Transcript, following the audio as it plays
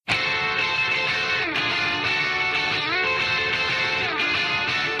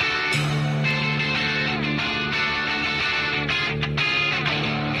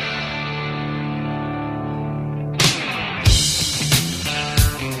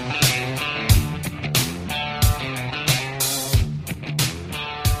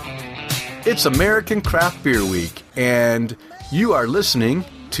It's American Craft Beer Week, and you are listening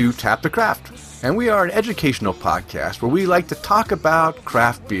to Tap the Craft. And we are an educational podcast where we like to talk about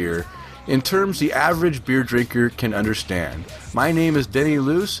craft beer in terms the average beer drinker can understand. My name is Denny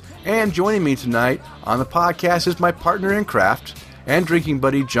Luce, and joining me tonight on the podcast is my partner in craft and drinking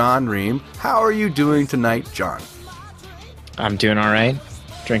buddy, John Ream. How are you doing tonight, John? I'm doing all right.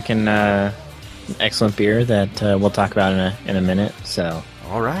 Drinking excellent beer that we'll talk about in a minute. So,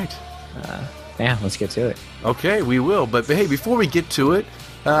 all right. Yeah, let's get to it. Okay, we will. But hey, before we get to it,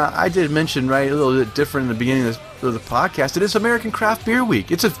 I did mention, right, a little bit different in the beginning of the podcast. It is American Craft Beer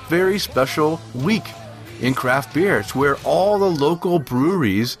Week. It's a very special week in craft beer. It's where all the local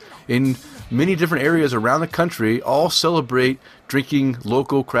breweries in many different areas around the country all celebrate drinking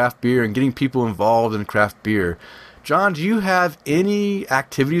local craft beer and getting people involved in craft beer. John, do you have any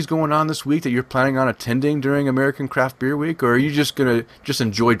activities going on this week that you're planning on attending during American Craft Beer Week, or are you just going to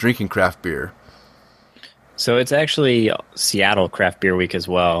enjoy drinking craft beer? So it's actually Seattle Craft Beer Week as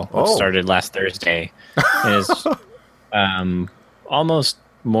well. It started last Thursday. It's almost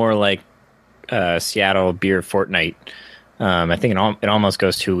more like Seattle Beer Fortnight. I think it almost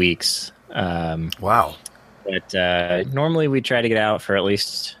goes 2 weeks. Wow. But normally we try to get out for at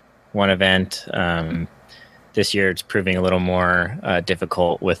least one event. This year it's proving a little more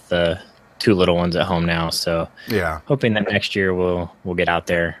difficult with the two little ones at home now. So yeah, hoping that next year we'll get out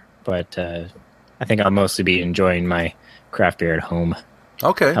there. But I think I'll mostly be enjoying my craft beer at home.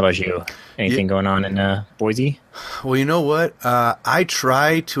 Okay. How about you? Anything going on in Boise? Well, you know what? I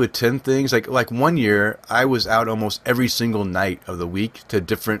try to attend things. Like 1 year, I was out almost every single night of the week to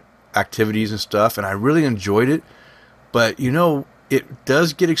different activities and stuff, and I really enjoyed it. But, you know, it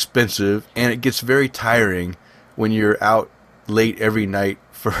does get expensive, and it gets very tiring when you're out late every night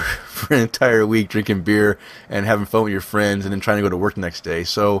for an entire week drinking beer and having fun with your friends and then trying to go to work the next day.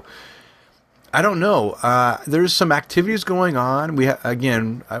 So I don't know. There's some activities going on.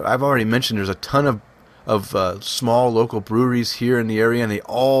 I've already mentioned there's a ton of small local breweries here in the area, and they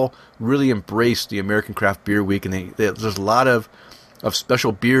all really embrace the American Craft Beer Week. And there's a lot of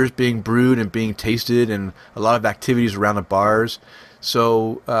special beers being brewed and being tasted, and a lot of activities around the bars.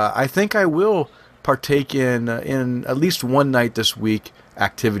 So I think I will partake in at least one night this week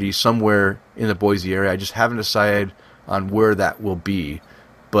activity somewhere in the Boise area. I just haven't decided on where that will be.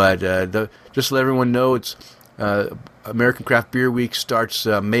 But just to let everyone know, it's American Craft Beer Week starts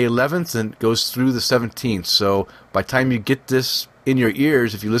May 11th and goes through the 17th. So by the time you get this in your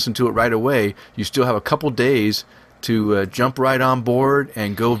ears, if you listen to it right away, you still have a couple days to jump right on board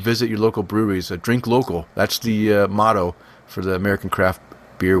and go visit your local breweries. Drink local. That's the motto for the American Craft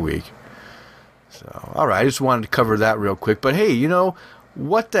Beer Week. So, all right, I just wanted to cover that real quick. But hey, you know,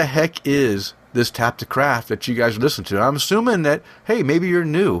 what the heck is this Tap the Craft that you guys listen to? I'm assuming that, hey, maybe you're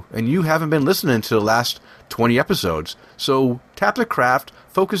new and you haven't been listening to the last 20 episodes. So Tap the Craft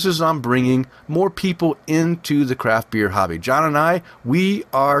focuses on bringing more people into the craft beer hobby. John and I, we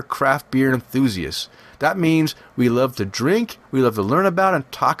are craft beer enthusiasts. That means we love to drink, we love to learn about and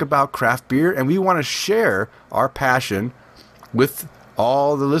talk about craft beer, and we want to share our passion with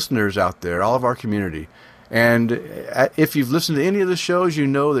all the listeners out there, all of our community. And if you've listened to any of the shows, you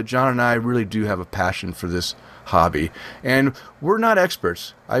know that John and I really do have a passion for this hobby. And we're not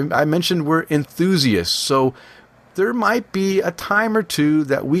experts. I mentioned we're enthusiasts. So there might be a time or two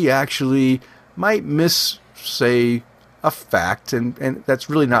that we actually might miss, say, a fact, and that's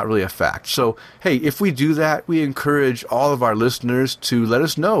really not really a fact. So, hey, if we do that, we encourage all of our listeners to let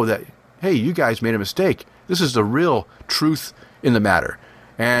us know that, hey, you guys made a mistake. This is the real truth in the matter.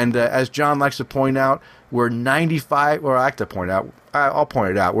 And as John likes to point out, we're 95, or I like to point out, I'll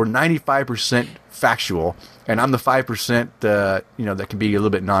point it out, we're 95% factual, and I'm the 5%, that can be a little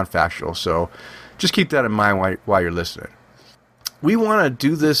bit non-factual. So just keep that in mind while you're listening. We want to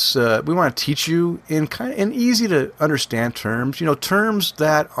do this, we want to teach you in easy to understand terms, terms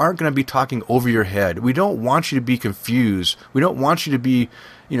that aren't going to be talking over your head. We don't want you to be confused. We don't want you to be,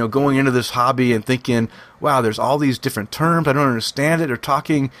 going into this hobby and thinking, wow, there's all these different terms. I don't understand it. Or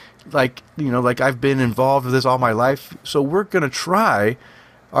talking like I've been involved with this all my life. So we're going to try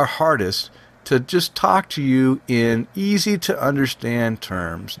our hardest to just talk to you in easy to understand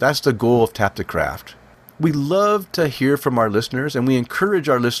terms. That's the goal of Tap the Craft. We love to hear from our listeners, and we encourage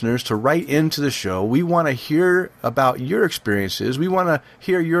our listeners to write into the show. We want to hear about your experiences. We want to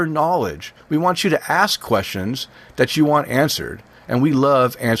hear your knowledge. We want you to ask questions that you want answered, and we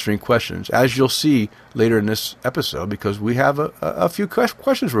love answering questions, as you'll see later in this episode, because we have a few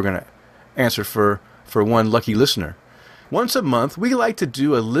questions we're going to answer for one lucky listener. Once a month, we like to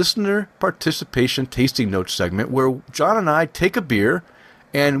do a listener participation tasting notes segment where John and I take a beer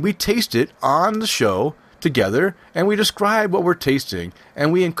and we taste it on the show together, and we describe what we're tasting,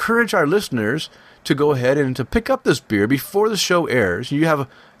 and we encourage our listeners to go ahead and to pick up this beer before the show airs. You have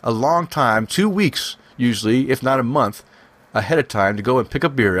a long time, 2 weeks usually, if not a month, ahead of time to go and pick a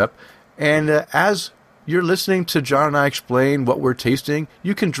beer up. And as you're listening to John and I explain what we're tasting,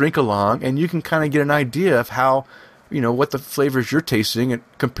 you can drink along and you can kind of get an idea of how, what the flavors you're tasting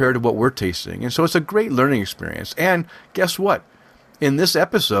compared to what we're tasting. And so it's a great learning experience. And guess what? In this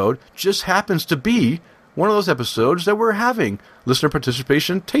episode just happens to be one of those episodes that we're having listener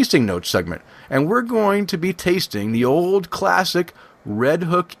participation tasting notes segment. And we're going to be tasting the old classic Red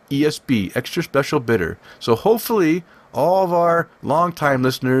Hook ESB, Extra Special Bitter. So hopefully all of our longtime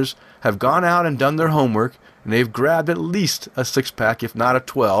listeners have gone out and done their homework, and they've grabbed at least a 6-pack, if not a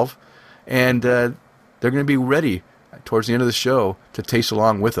 12, and they're going to be ready towards the end of the show to taste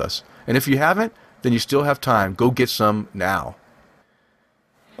along with us. And if you haven't, then you still have time. Go get some now.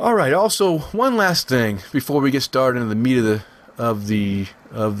 All right. Also, one last thing before we get started in the meat of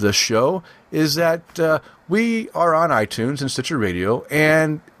the show is that we are on iTunes and Stitcher Radio,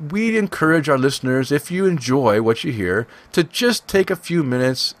 and we encourage our listeners, if you enjoy what you hear, to just take a few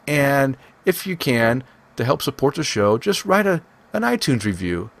minutes and, if you can, to help support the show, just write an iTunes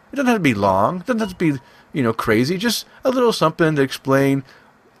review. It doesn't have to be long. It doesn't have to be, crazy. Just a little something to explain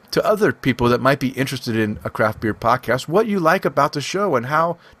to other people that might be interested in a craft beer podcast what you like about the show and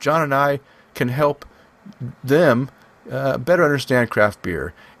how John and I can help them better understand craft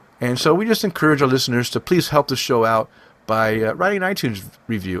beer. And so we just encourage our listeners to please help the show out by writing an iTunes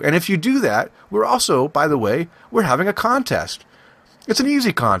review. And if you do that, we're also, by the way, we're having a contest. It's an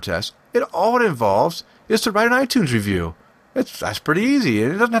easy contest. All it involves is to write an iTunes review. That's pretty easy.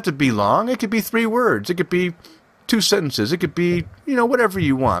 And it doesn't have to be long. It could be 3 words. It could be 2 sentences. It could be, whatever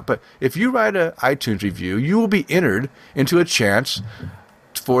you want. But if you write an iTunes review, you will be entered into a chance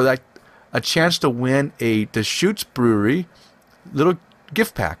to win a Deschutes Brewery little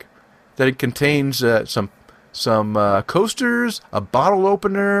gift pack. That it contains some coasters, a bottle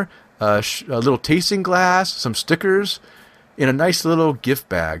opener, a little tasting glass, some stickers, in a nice little gift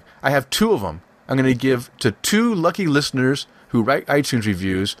bag. I have 2 of them. I'm going to give to 2 lucky listeners who write iTunes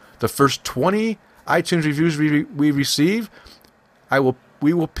reviews. The first 20 iTunes reviews we receive,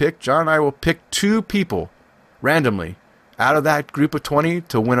 John and I will pick 2 people randomly out of that group of 20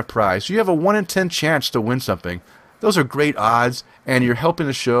 to win a prize. So you have a 1 in 10 chance to win something. Those are great odds, and you're helping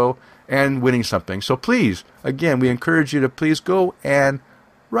the show and winning something. So please, again, we encourage you to please go and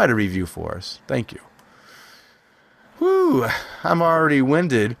write a review for us. Thank you. Whew, I'm already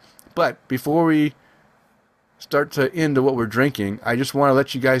winded, but before we start to into what we're drinking, I just want to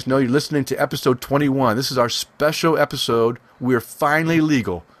let you guys know you're listening to episode 21. This is our special episode. We're finally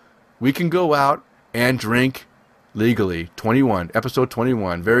legal. We can go out and drink legally. Episode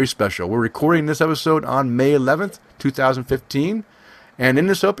 21, very special. We're recording this episode on May 11th, 2015. And in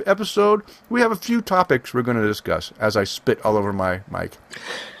this episode, we have a few topics we're going to discuss as I spit all over my mic.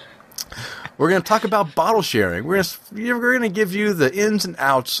 We're going to talk about bottle sharing. We're going to give you the ins and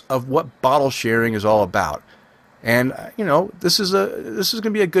outs of what bottle sharing is all about. And, this is going to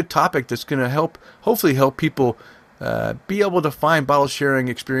be a good topic that's going to hopefully help people be able to find bottle sharing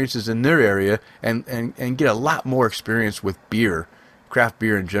experiences in their area and get a lot more experience with beer. Craft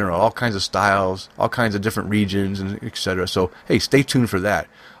beer in general, all kinds of styles, all kinds of different regions, and etc. So, hey, stay tuned for that.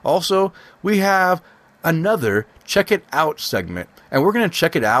 Also, we have another Check It Out segment, and we're going to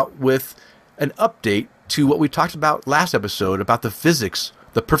check it out with an update to what we talked about last episode about the Physics,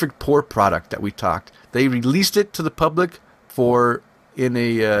 the Perfect Pour product that we talked. They released it to the public in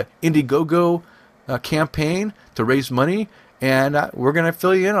a Indiegogo campaign to raise money, and we're going to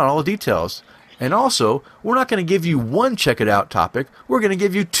fill you in on all the details. And also, we're not going to give you one Check It Out topic. We're going to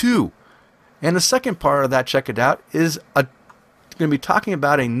give you 2. And the second part of that Check It Out is going to be talking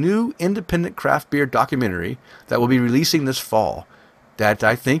about a new independent craft beer documentary that will be releasing this fall that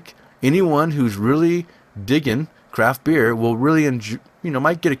I think anyone who's really digging craft beer will really enjoy,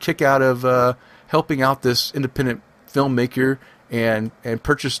 might get a kick out of helping out this independent filmmaker and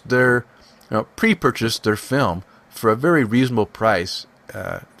purchase pre-purchase their film for a very reasonable price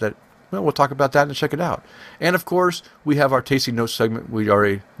we'll talk about that and check it out. And, of course, we have our tasting notes segment we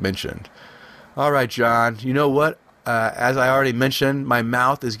already mentioned. All right, John, you know what? As I already mentioned, my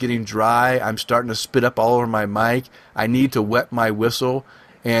mouth is getting dry. I'm starting to spit up all over my mic. I need to wet my whistle.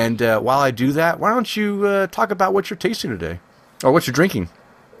 And while I do that, why don't you talk about what you're tasting today? Or what you're drinking?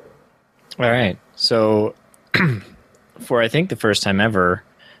 All right. So, for I think the first time ever,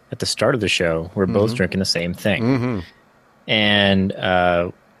 at the start of the show, we're both drinking the same thing. Mm-hmm.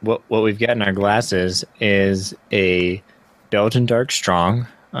 And what we've got in our glasses is a Belgian Dark Strong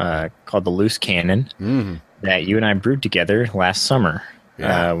called the Loose Cannon that you and I brewed together last summer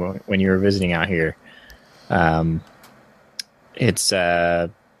when you were visiting out here. It's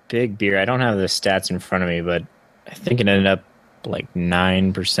a big beer. I don't have the stats in front of me, but I think it ended up like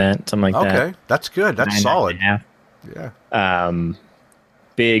 9%, something like that. Okay, that's good. That's solid. Yeah.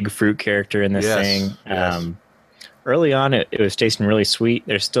 Big fruit character in this thing. Yes. Early on, it was tasting really sweet.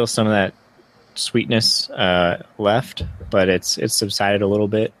 There's still some of that sweetness left, but it's subsided a little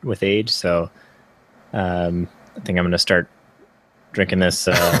bit with age. So I think I'm going to start drinking this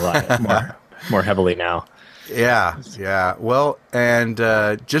a lot more heavily now. Yeah. Well, and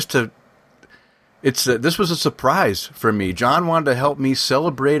this was a surprise for me. John wanted to help me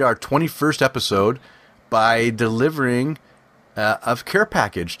celebrate our 21st episode by delivering a care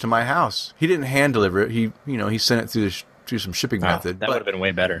package to my house. He didn't hand deliver it. He sent it through some shipping method. That would have been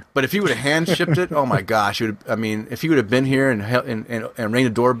way better. But if he would have hand shipped it, oh my gosh! If he would have been here and rang the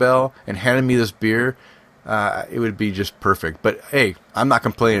doorbell and handed me this beer, it would be just perfect. But hey, I'm not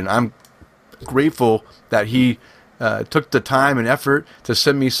complaining. I'm grateful that he took the time and effort to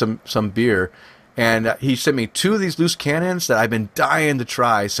send me some beer, and he sent me 2 of these loose cannons that I've been dying to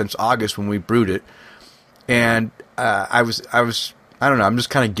try since August when we brewed it. And I don't know, I'm just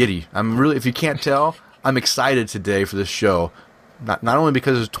kind of giddy. I'm really, if you can't tell, I'm excited today for this show. Not only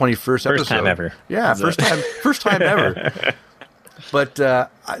because it's 21st episode. First time ever. Yeah, first time ever. But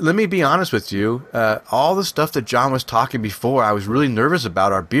let me be honest with you. All the stuff that John was talking before, I was really nervous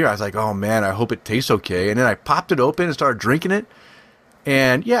about our beer. I was like, oh man, I hope it tastes okay. And then I popped it open and started drinking it.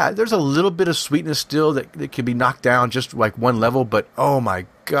 And yeah, there's a little bit of sweetness still that can be knocked down just like one level. But oh my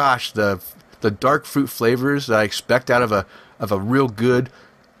gosh, the dark fruit flavors that I expect out of a real good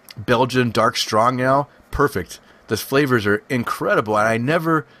Belgian dark strong ale, perfect. The flavors are incredible. And I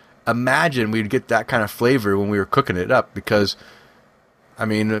never imagined we'd get that kind of flavor when we were cooking it up because I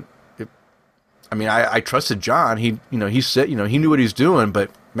trusted John. He said, he knew what he was doing, but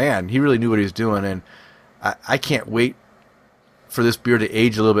man, he really knew what he was doing. And I can't wait for this beer to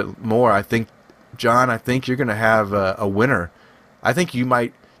age a little bit more. I think, John, you're going to have a winner. I think you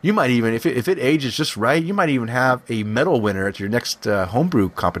might even, if it ages just right, you might even have a medal winner at your next homebrew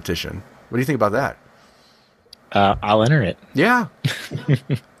competition. What do you think about that? I'll enter it. Yeah.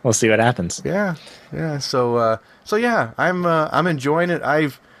 We'll see what happens. Yeah. So yeah, I'm enjoying it. I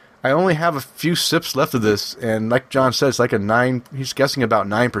only have a few sips left of this, and like John said, it's like a 9. He's guessing about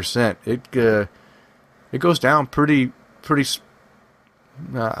 9%. It goes down pretty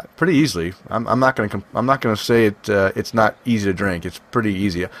easily. I'm not gonna say it's not easy to drink. It's pretty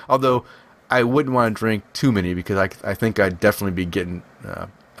easy. Although I wouldn't want to drink too many because I think I'd definitely be getting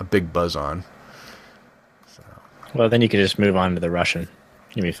a big buzz on. So. Well, then you could just move on to the Russian.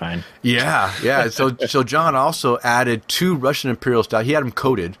 You'll be fine. Yeah. So John also added 2 Russian Imperial Stout. He had them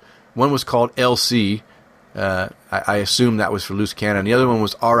coated. One was called LC. I assume that was for loose cannon. The other one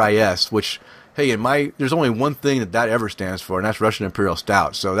was RIS, which, hey, there's only one thing that ever stands for, and that's Russian Imperial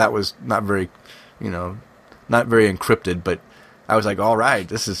Stout. So that was not very encrypted, but I was like, all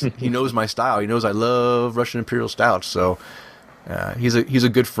right, he knows my style. He knows I love Russian Imperial Stouts. So he's a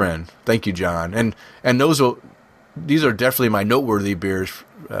good friend. Thank you, John. And these are definitely my noteworthy beers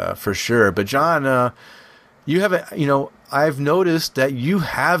for sure. But John, you haven't, I've noticed that you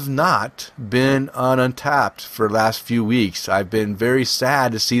have not been on Untapped for the last few weeks. I've been very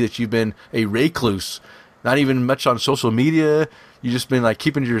sad to see that you've been a recluse, not even much on social media. You've just been like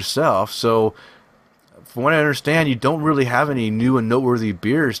keeping to yourself. So from what I understand, you don't really have any new and noteworthy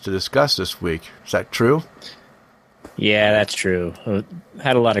beers to discuss this week. Is that true? Yeah, that's true.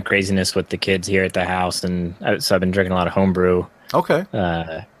 Had a lot of craziness with the kids here at the house, and so I've been drinking a lot of homebrew. Okay.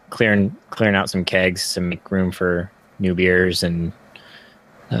 Clearing out some kegs to make room for new beers, and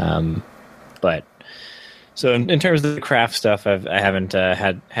but so in terms of the craft stuff, I haven't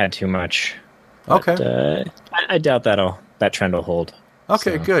had too much. Okay. But, I doubt that trend will hold.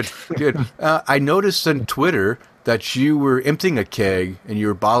 Okay, so. Good. I noticed on Twitter that you were emptying a keg and you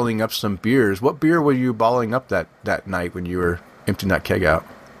were bottling up some beers. What beer were you bottling up that night when you were emptying that keg out?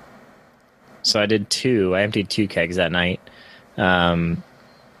 So I did 2. I emptied 2 kegs that night. One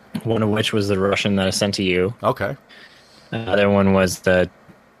of which was the Russian that I sent to you. Okay. The other one was the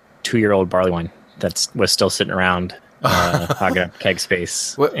 2-year-old barley wine that was still sitting around hogging up keg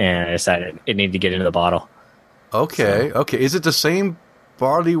space. What? And I decided it needed to get into the bottle. Okay. Is it the same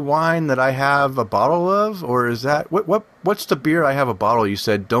barley wine that I have a bottle of, or is that what's the beer I have a bottle? You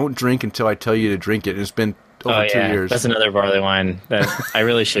said don't drink until I tell you to drink it, and it's been over 2 years. That's another barley wine that I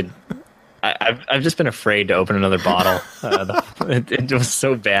really should. I've just been afraid to open another bottle. It was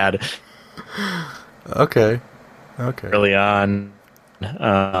so bad. Okay. Okay. early on.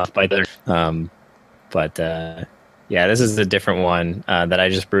 But yeah, this is a different one that I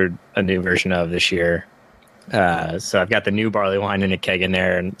just brewed a new version of this year. So I've got the new barley wine in a keg in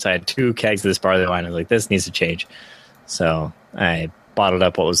there, and so I had 2 kegs of this barley wine. I was like, this needs to change. So I bottled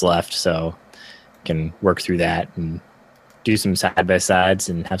up what was left, so I can work through that and do some side by sides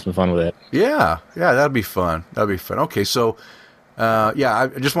and have some fun with it. Yeah, that'd be fun. Okay, so I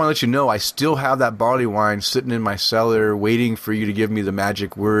just want to let you know I still have that barley wine sitting in my cellar, waiting for you to give me the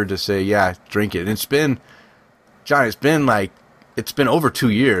magic word to say, yeah, drink it. And it's been over 2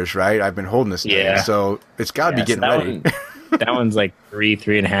 years, right? I've been holding this thing, so it's got to be getting ready. That one's like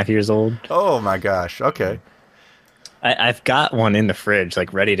 3.5 years old. Oh my gosh! Okay, I've got one in the fridge,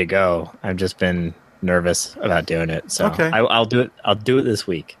 like ready to go. I've just been nervous about doing it, so okay. I'll do it. I'll do it this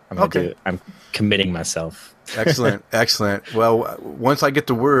week. Okay, I'm committing myself. Excellent. Well, once I get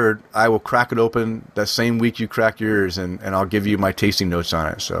the word, I will crack it open that same week you crack yours, and I'll give you my tasting notes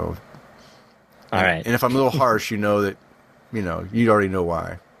on it. So, all right. And if I'm a little harsh, you know that, you already know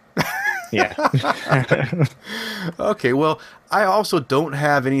why. Yeah. Okay. Well, I also don't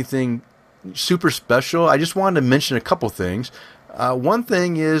have anything super special. I just wanted to mention a couple things. One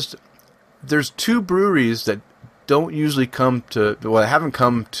thing is, there's 2 breweries that don't usually haven't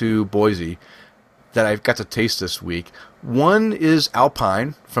come to Boise that I've got to taste this week. One is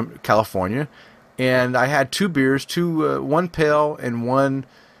Alpine from California, and I had 2 beers, one pale and one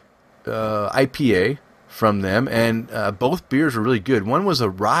IPA from them, and both beers were really good. One was a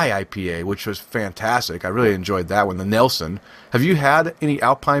rye IPA, which was fantastic. I really enjoyed that one, the Nelson. Have you had any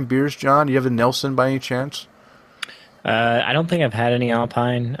Alpine beers, John? Do you have a Nelson by any chance? I don't think I've had any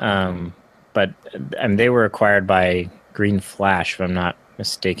Alpine, but they were acquired by Green Flash, if I'm not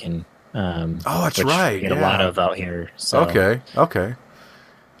mistaken. That's right. We get a lot of out here. So. Okay,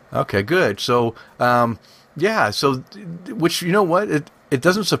 good. So, which, you know what? It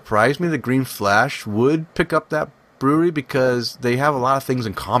doesn't surprise me that Green Flash would pick up that brewery, because they have a lot of things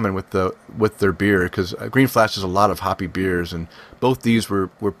in common with their beer, because Green Flash has a lot of hoppy beers, and both these were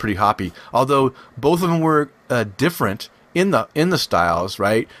pretty hoppy. Although both of them were different in the styles,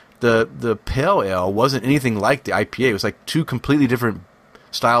 right? The pale ale wasn't anything like the IPA. It was like 2 completely different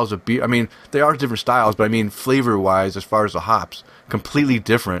styles of beer. I mean, they are different styles, but I mean, flavor-wise, as far as the hops, completely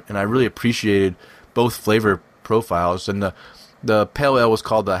different. And I really appreciated both flavor profiles. And the pale ale was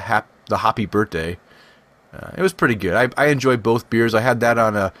called the Hoppy Birthday. It was pretty good. I enjoyed both beers. I had that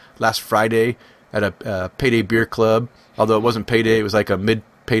on last Friday at a Payday Beer Club. Although it wasn't Payday, it was like a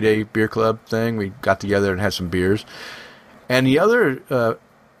mid-Payday Beer Club thing. We got together and had some beers. And the other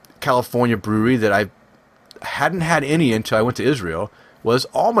California brewery that I hadn't had any until I went to Israel was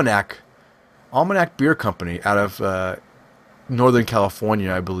Almanac Beer Company out of Northern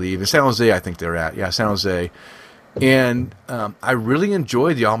California, I believe. In San Jose, I think they're at. Yeah, San Jose. And I really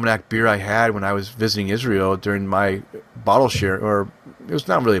enjoyed the Almanac beer I had when I was visiting Israel during my bottle share, or it was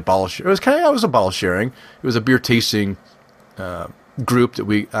not really a bottle share. It was a bottle sharing. It was a beer tasting group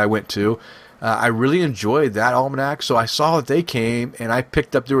that I went to. I really enjoyed that Almanac, so I saw that they came, and I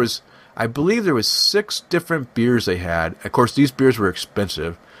picked up. I believe there was 6 different beers they had. Of course, these beers were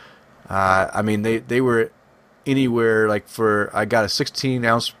expensive. I mean, they were anywhere I got a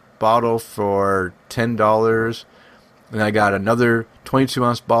 16-ounce bottle for $10, and I got another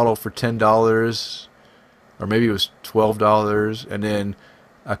 22-ounce bottle for $10, or maybe it was $12, and then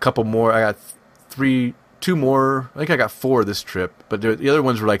a couple more. I got 2 more. I think I got 4 this trip, but the other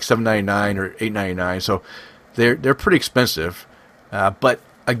ones were like $7.99 or $8.99, so they're pretty expensive. But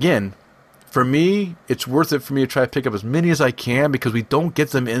again, for me, it's worth it for me to try to pick up as many as I can, because we don't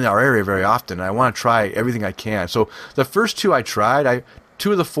get them in our area very often. I want to try everything I can. So the first 2 I tried,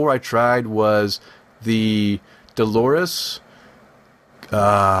 2 of the 4 I tried was the Dolores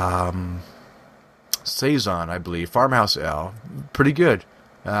Saison, I believe, Farmhouse Ale. Pretty good.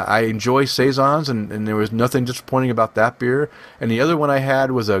 I enjoy Saisons, and there was nothing disappointing about that beer. And the other one I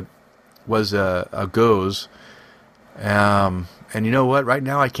had was a Goes. And you know what? Right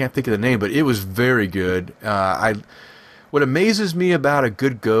now I can't think of the name, but it was very good. What amazes me about a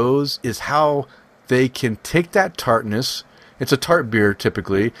good Goes is how they can take that tartness. It's a tart beer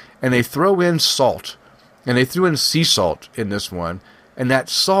typically, and they throw in salt, and they threw in sea salt in this one. And that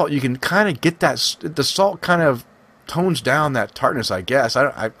salt, you can kind of get the salt kind of tones down that tartness, I guess.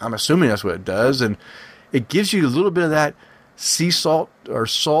 I'm assuming that's what it does, and it gives you a little bit of that sea salt or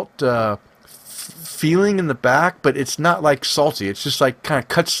salt feeling in the back, but it's not like salty. It's just like kind of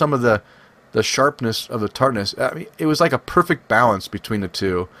cuts some of the sharpness of the tartness. I mean, it was like a perfect balance between the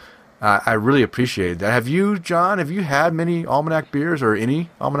 2. I really appreciated that. Have you, John? Have you had many Almanac beers or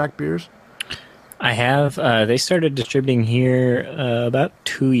any Almanac beers? I have. They started distributing here about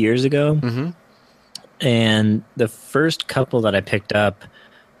 2 years ago, and the first couple that I picked up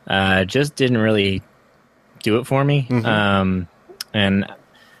just didn't really do it for me. And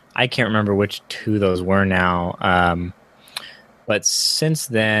I can't remember which two those were now. But since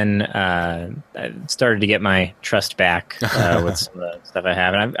then, I started to get my trust back with some of the stuff I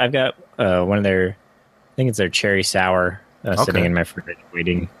have. And I've got one of their, I think it's their cherry sour sitting in my fridge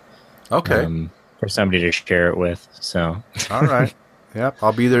waiting for somebody to share it with. So, all right. Yep,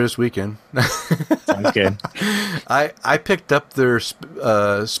 I'll be there this weekend. Sounds good. I picked up their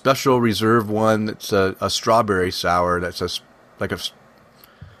special reserve one that's a strawberry sour. That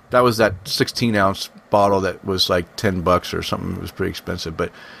was that 16-ounce bottle that was like $10 or something. It was pretty expensive,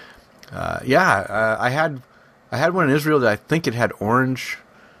 but I had one in Israel that I think it had orange.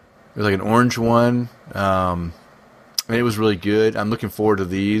 It was like an orange one, and it was really good. I'm looking forward to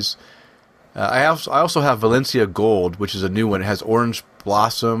these. I also have Valencia Gold, which is a new one. It has orange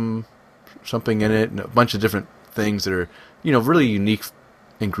blossom something in it, and a bunch of different things that are really unique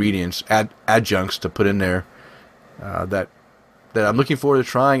ingredients, adjuncts to put in there that I'm looking forward to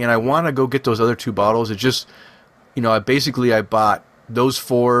trying, and I want to go get those other two bottles. It just, I bought those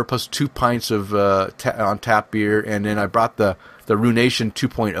 4 plus 2 pints of on tap beer, and then I brought the Runation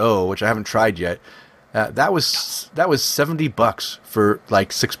 2.0, which I haven't tried yet. That was $70 for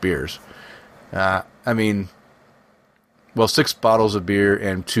like 6 beers. 6 bottles of beer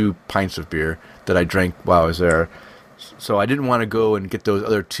and 2 pints of beer that I drank while I was there. So I didn't want to go and get those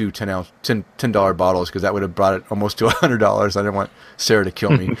other two $10 bottles because that would have brought it almost to $100. I didn't want Sarah to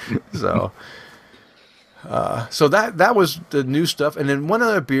kill me. So that was the new stuff. And then one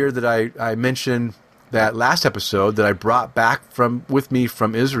other beer that I mentioned that last episode that I brought back with me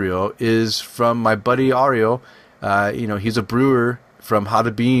from Israel is from my buddy Ariel. He's a brewer from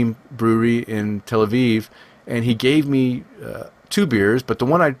Hadabim Brewery in Tel Aviv, and he gave me 2 beers, but the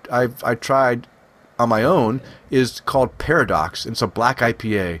one I tried on my own is called Paradox. It's a black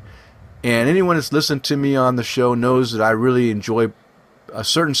IPA, and anyone that's listened to me on the show knows that I really enjoy a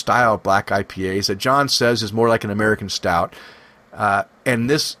certain style of black IPAs that John says is more like an American stout, and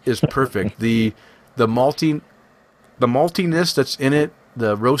this is perfect. the maltiness that's in it,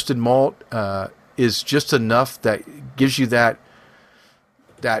 the roasted malt, is just enough that gives you that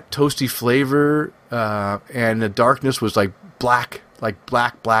toasty flavor, and the darkness was like black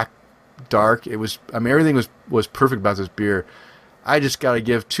dark. It was, everything was perfect about this beer. I just got to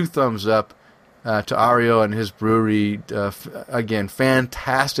give 2 thumbs up to Ario and his brewery. Again,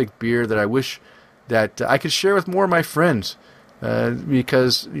 fantastic beer that I wish that I could share with more of my friends,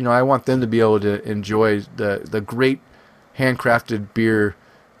 because I want them to be able to enjoy the great handcrafted beer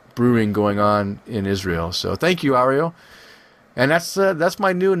brewing going on in Israel. So thank you, Ario. And that's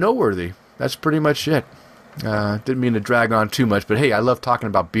my new noteworthy. That's pretty much it. Didn't mean to drag on too much, but hey, I love talking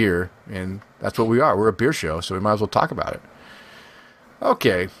about beer, and that's what we are. We're a beer show, so we might as well talk about it.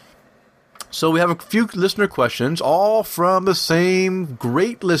 Okay. So we have a few listener questions, all from the same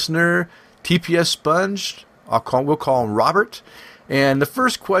great listener, TPS Sponge. We'll call him Robert. And the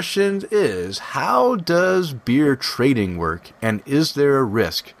first question is, how does beer trading work, and is there a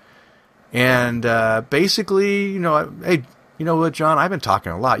risk? And basically, hey, you know what, John? I've been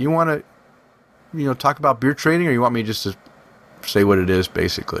talking a lot. You want to talk about beer trading, or you want me just to say what it is,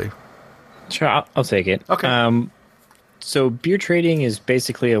 basically? Sure, I'll take it. Okay. So beer trading is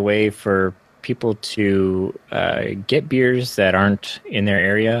basically a way for people to get beers that aren't in their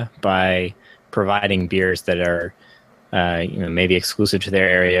area by providing beers that are maybe exclusive to their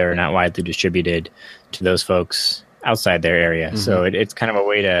area or not widely distributed to those folks outside their area. Mm-hmm. So it's kind of a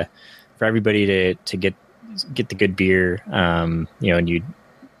way for everybody to get the good beer, and you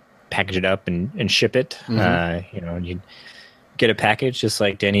package it up and ship it. Mm-hmm. And you get a package just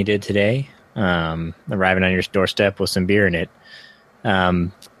like Denny did today, arriving on your doorstep with some beer in it.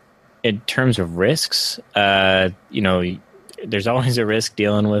 In terms of risks, there's always a risk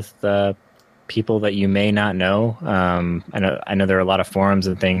dealing with people that you may not know. I know there are a lot of forums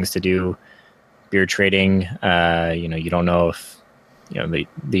and things to do beer trading. You don't know if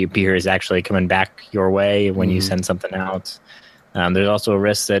the beer is actually coming back your way when you send something out. There's also a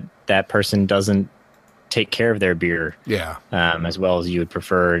risk that person doesn't take care of their beer as well as you would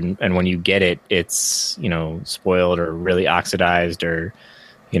prefer. And when you get it, it's, spoiled or really oxidized or,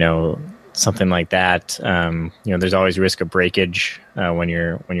 something like that. There's always risk of breakage when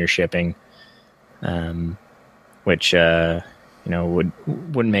you're shipping, which,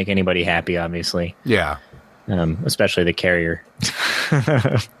 wouldn't make anybody happy, obviously. Yeah. Especially the carrier.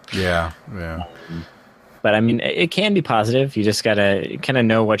 Yeah. But I mean, it can be positive. You just gotta kind of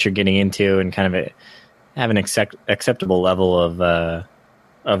know what you're getting into and kind of have an acceptable level of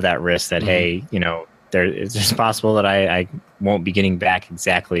that risk. That hey, it's just possible that I won't be getting back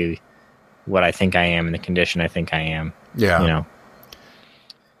exactly what I think I am in the condition I think I am. Yeah.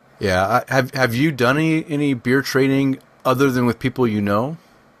 Yeah. Have you done any beer trading other than with people you know?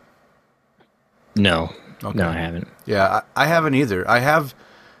 No. Okay. No, I haven't. Yeah, I haven't either. I have,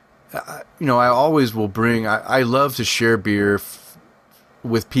 I always will bring, I love to share beer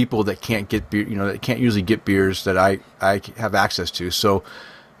with people that can't get beer, that can't usually get beers that I have access to. So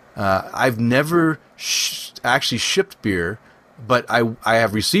I've never actually shipped beer, but I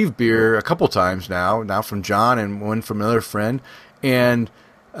have received beer a couple times now from John and one from another friend. And,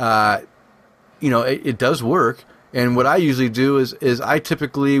 it does work. And what I usually do is I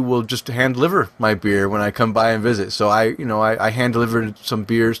typically will just hand deliver my beer when I come by and visit. So I hand delivered some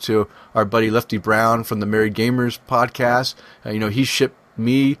beers to our buddy Lefty Brown from the Married Gamers podcast. He shipped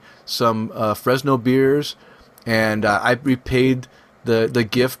me some Fresno beers, and I repaid the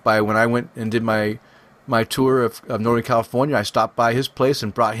gift by when I went and did my tour of Northern California. I stopped by his place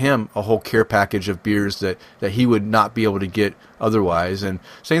and brought him a whole care package of beers that he would not be able to get otherwise. And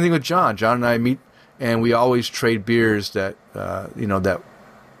same thing with John. John and I meet, and we always trade beers that that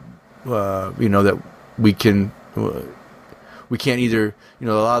we can't either, a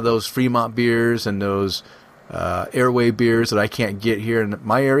lot of those Fremont beers and those Airway beers that I can't get here in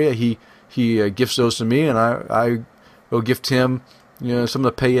my area. He gifts those to me, and I will gift him some of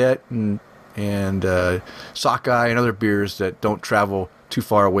the Payette and Sockeye and other beers that don't travel too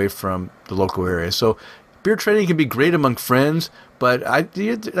far away from the local area. So beer trading can be great among friends, but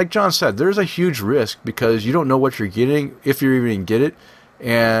like John said, there's a huge risk because you don't know what you're getting, if you're even going to get it.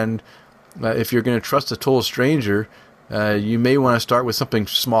 And if you're going to trust a total stranger, you may want to start with something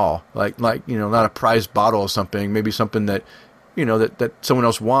small, like not a prized bottle or something, maybe something that that someone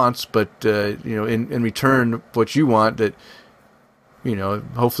else wants, but in return what you want, that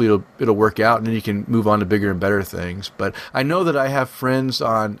hopefully it'll work out, and then you can move on to bigger and better things. But I know that I have friends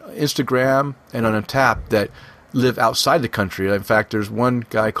on Instagram and on Untappd that live outside the country. In fact, there's one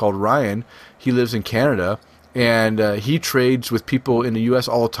guy called Ryan. He lives in Canada, and he trades with people in the U.S.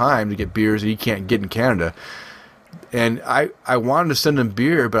 all the time to get beers that he can't get in Canada. And I wanted to send him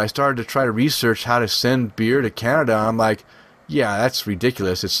beer, but I started to try to research how to send beer to Canada. I'm like, yeah, that's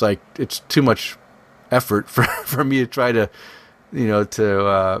ridiculous. It's like, it's too much effort for me to try to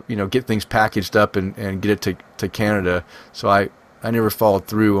get things packaged up and get it to Canada. So I never followed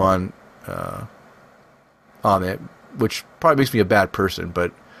through on it, which probably makes me a bad person.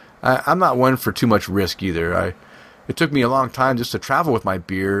 But I'm not one for too much risk either. It took me a long time just to travel with my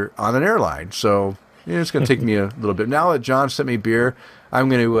beer on an airline, so it's going to take me a little bit. Now that John sent me beer, I'm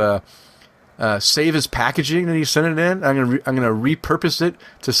going to save his packaging that he sent it in. I'm going to repurpose it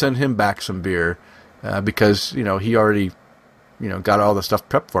to send him back some beer because he already got all the stuff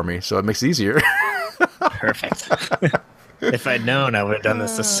prepped for me, so it makes it easier. Perfect. If I'd known, I would have done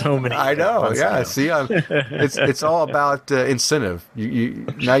this to so many. I know. Yeah. Ago. See, it's all about incentive.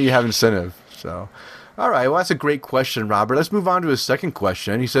 Now you have incentive. So, all right. Well, that's a great question, Robert. Let's move on to his second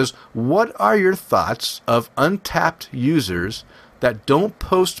question. He says, "What are your thoughts of Untappd users that don't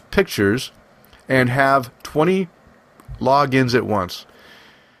post pictures and have 20 logins at once?"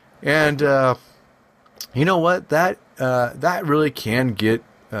 And you know what? That really can get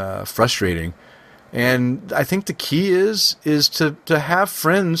frustrating. And I think the key is to have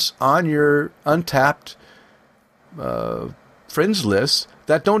friends on your Untappd friends list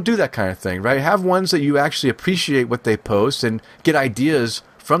that don't do that kind of thing, right? Have ones that you actually appreciate what they post and get ideas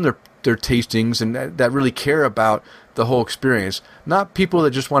from their tastings and that really care about the whole experience, not people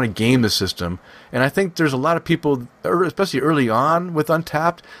that just want to game the system. And I think there's a lot of people, especially early on with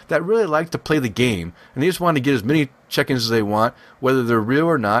Untappd, that really like to play the game, and they just want to get as many check-ins as they want, whether they're real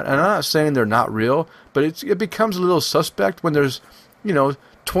or not. And I'm not saying they're not real, but it becomes a little suspect when there's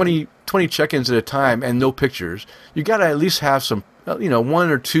 20 check-ins at a time and no pictures. You got to at least have some one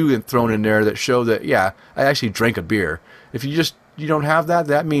or two thrown in there that show that, yeah, I actually drank a beer. If you don't have that,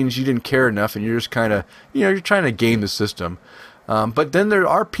 that means you didn't care enough, and you're just kind of, you're trying to game the system. But then there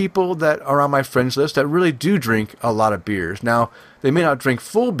are people that are on my friends list that really do drink a lot of beers. Now, they may not drink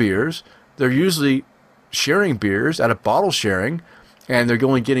full beers. They're usually sharing beers at a bottle sharing, and they're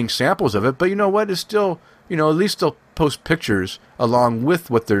only getting samples of it. But you know what? It's still, at least they'll post pictures along with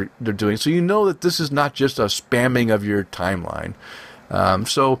what they're doing. So you know that this is not just a spamming of your timeline.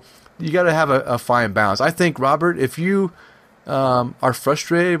 So you got to have a fine balance. I think, Robert, if you are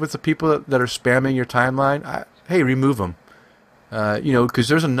frustrated with the people that are spamming your timeline, hey, remove them. Because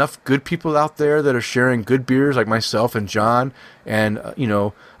there's enough good people out there that are sharing good beers, like myself and John, and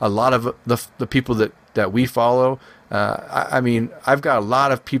a lot of the people that we follow. I've got a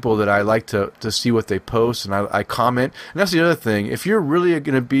lot of people that I like to see what they post, and I comment. And that's the other thing. If you're really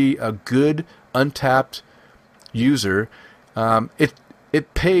going to be a good Untappd user, it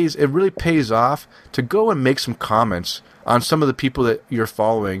really pays off to go and make some comments on some of the people that you're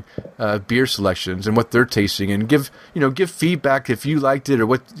following, beer selections and what they're tasting, and give feedback if you liked it, or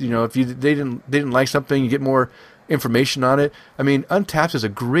what if they didn't like something, you get more information on it. I mean, Untappd is a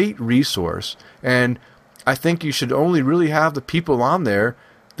great resource, and I think you should only really have the people on there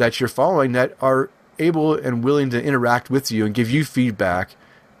that you're following that are able and willing to interact with you and give you feedback.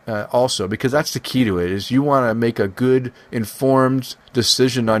 Also, because that's the key to it, is you want to make a good, informed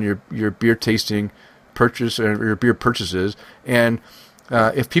decision on your beer tasting purchase or your beer purchases. And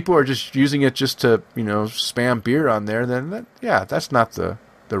if people are just using it just to spam beer on there, then that's not the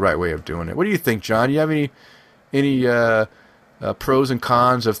right way of doing it. What do you think, John? Do you have any pros and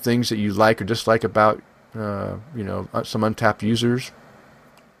cons of things that you like or dislike about some Untappd users?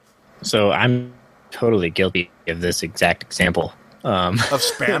 So I'm totally guilty of this exact example. Of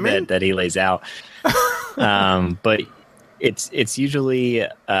spamming that he lays out. But it's usually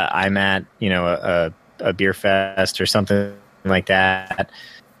I'm at a beer fest or something like that.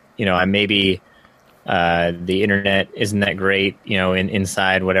 I maybe the internet isn't that great,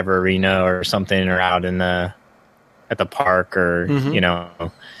 inside whatever arena or something, or out at the park, or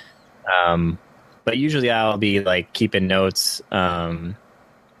but usually I'll be like keeping notes on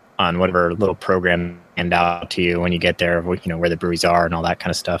whatever little program hand out to you when you get there, where the breweries are and all that kind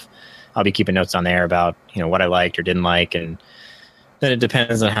of stuff. I'll be keeping notes on there about what I liked or didn't like, and then it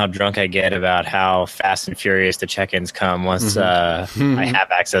depends on how drunk I get about how fast and furious the check-ins come once I have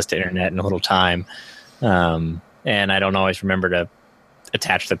access to internet in a little time. And I don't always remember to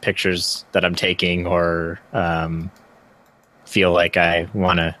attach the pictures that I'm taking, or feel like I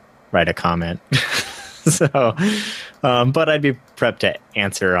want to write a comment. So, but I'd be prepped to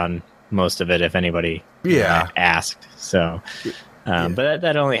answer on most of it if anybody asked. So, but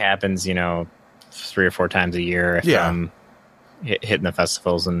that only happens, 3 or 4 times a year if I'm hitting the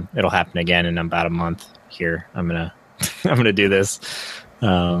festivals, and it'll happen again in about a month here. I'm gonna do this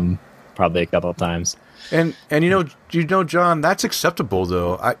probably a couple of times. And John, that's acceptable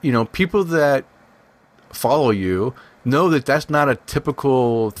though. People that follow you know that that's not a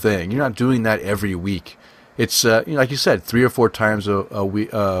typical thing. You're not doing that every week. It's like you said, 3 or 4 times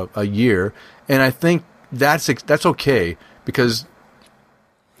a year, and I think that's okay, because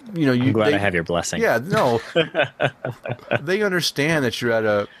I'm glad I have your blessing. Yeah, no, they understand that you're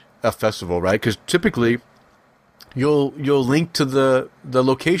at a festival, right? Because typically you'll link to the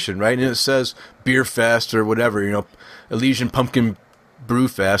location, right? And it says Beer Fest or whatever, Elysian Pumpkin Brew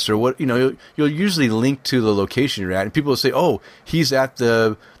Fest or what, you'll usually link to the location you're at, and people will say, "Oh, he's at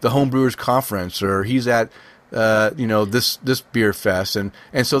the Homebrewers Conference," or "He's at this beer fest," and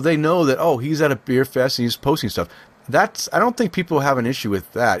so they know that, oh, he's at a beer fest and he's posting stuff. I don't think people have an issue with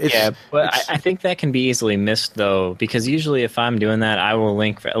that. But I think that can be easily missed though, because usually if I'm doing that, I will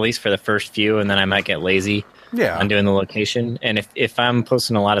link at least for the first few, and then I might get lazy on doing the location. And if I'm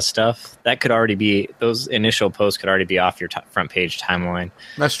posting a lot of stuff, that could already be, those initial posts could already be off your front page timeline.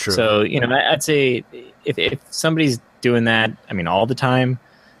 That's true. So, I'd say if somebody's doing that, all the time,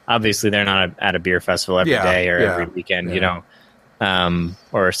 obviously they're not at a beer festival every day or every weekend,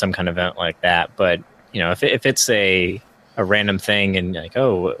 or some kind of event like that. But, if it's a random thing and like,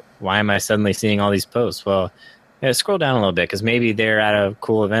 oh, why am I suddenly seeing all these posts? Well, scroll down a little bit, because maybe they're at a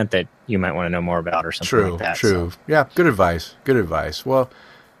cool event that you might want to know more about or something like that. True. So. Yeah, good advice. Well,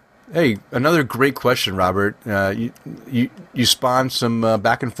 hey, another great question, Robert. You spawned some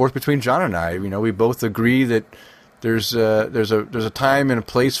back and forth between John and I. We both agree that there's a time and a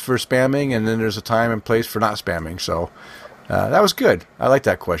place for spamming, and then there's a time and place for not spamming. So that was good. I like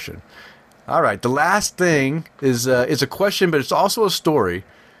that question. All right, the last thing is a question, but it's also a story.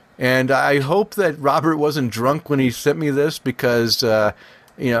 And I hope that Robert wasn't drunk when he sent me this, because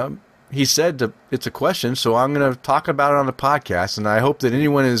he said it's a question, so I'm going to talk about it on the podcast. And I hope that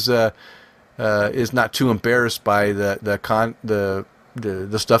anyone is not too embarrassed by the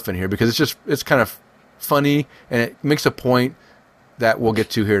stuff in here, because it's kind of funny, and it makes a point that we'll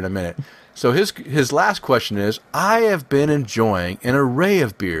get to here in a minute. So his last question is: I have been enjoying an array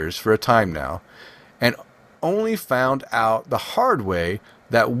of beers for a time now, and only found out the hard way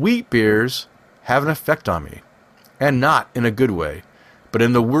that wheat beers have an effect on me, and not in a good way, but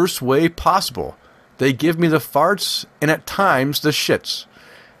in the worst way possible. They give me the farts, and at times the shits.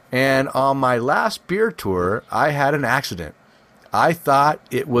 And on my last beer tour, I had an accident. I thought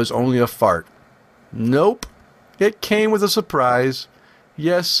it was only a fart. Nope. It came with a surprise.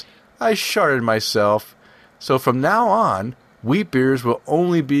 Yes, I sharted myself. So from now on, wheat beers will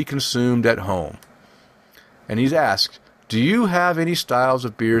only be consumed at home. And he's asked, do you have any styles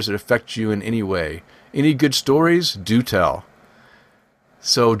of beers that affect you in any way? Any good stories? Do tell.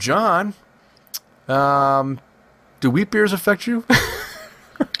 So, John, do wheat beers affect you?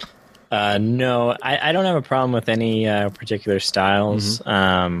 No, I don't have a problem with any particular styles.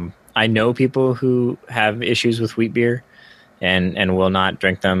 Mm-hmm. I know people who have issues with wheat beer and will not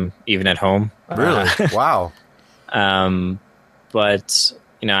drink them even at home. Really? Wow. But,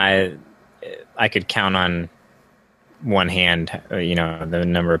 I could count on one hand, the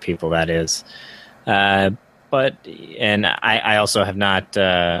number of people that is. But I also have not,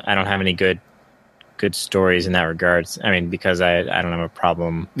 I don't have any good stories in that regards. I mean, because I don't have a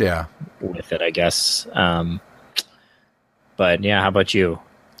problem with it, I guess. But yeah, how about you?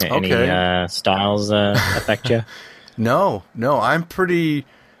 Any styles affect you? No, I'm pretty,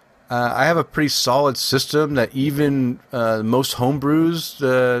 I have a pretty solid system that even most home brews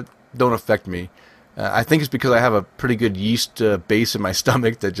don't affect me. I think it's because I have a pretty good yeast base in my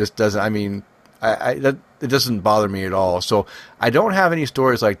stomach that just doesn't, it doesn't bother me at all. So I don't have any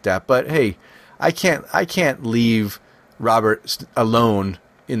stories like that, but hey, I can't leave Robert alone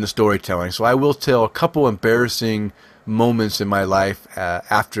in the storytelling. So I will tell a couple embarrassing moments in my life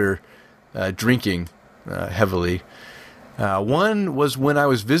after drinking heavily. One was when I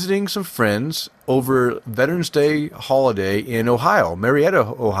was visiting some friends over Veterans Day holiday in Ohio, Marietta,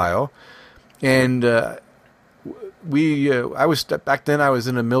 Ohio, and I was back then. I was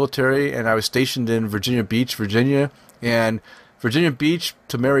in the military, and I was stationed in Virginia Beach, Virginia. And Virginia Beach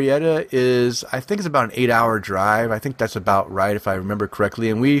to Marietta is, I think, it's about an 8-hour drive. I think that's about right, if I remember correctly.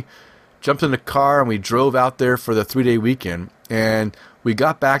 And we jumped in the car and we drove out there for the 3-day weekend. And we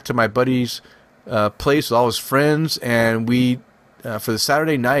got back to my buddy's place with all his friends, and we, for the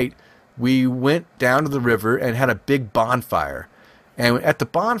Saturday night, we went down to the river and had a big bonfire. And at the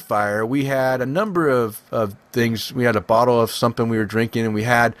bonfire, we had a number of things. We had a bottle of something we were drinking, and we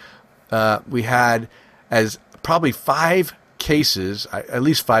had as probably 5 cases, at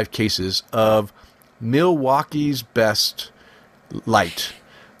least 5 cases of Milwaukee's Best Light,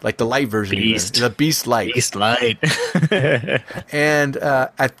 like the light version, the Beast Light. Beast Light. And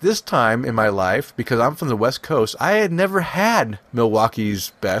at this time in my life, because I'm from the West Coast, I had never had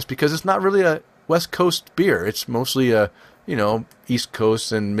Milwaukee's Best because it's not really a West Coast beer. It's mostly a East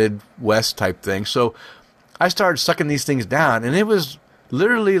Coast and Midwest type thing. So I started sucking these things down, and it was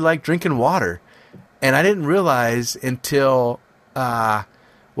literally like drinking water. And I didn't realize until, I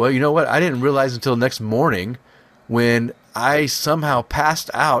didn't realize until next morning when I somehow passed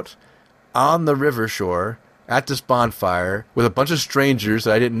out on the river shore at this bonfire with a bunch of strangers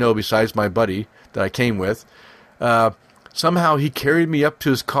that I didn't know besides my buddy that I came with. Somehow he carried me up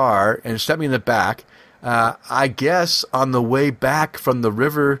to his car and set me in the back. I guess on the way back from the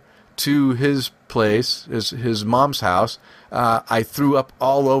river to his place, his mom's house, I threw up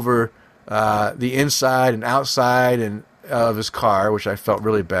all over the inside and outside and of his car, which I felt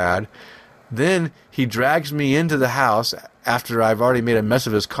really bad. Then he drags me into the house after I've already made a mess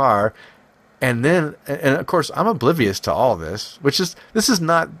of his car. And of course, I'm oblivious to all this, this is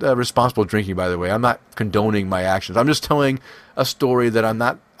not responsible drinking, by the way. I'm not condoning my actions. I'm just telling a story that I'm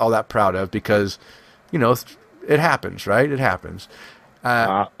not all that proud of because, it happens, right? It happens.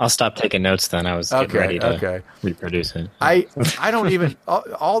 I'll stop taking notes then. I was getting ready to reproduce it. I don't even,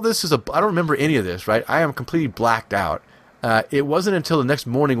 all this is I don't remember any of this, right? I am completely blacked out. It wasn't until the next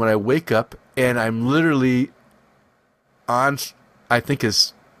morning when I wake up and I'm literally on, I think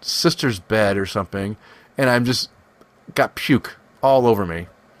his sister's bed or something, and I'm just got puke all over me.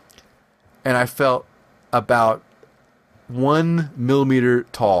 And I felt about 1 millimeter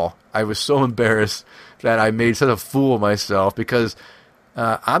tall. I was so embarrassed that I made such a fool of myself because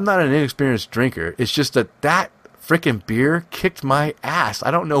I'm not an inexperienced drinker. It's just that freaking beer kicked my ass.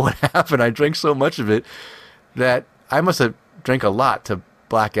 I don't know what happened. I drank so much of it that I must have drank a lot to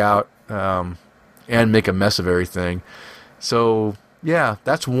black out and make a mess of everything. So, yeah,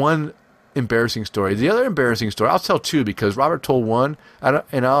 that's one embarrassing story. The other embarrassing story, I'll tell 2 because Robert told one,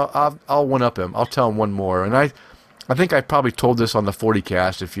 and I'll one-up him. I'll tell him one more. And I think I probably told this on the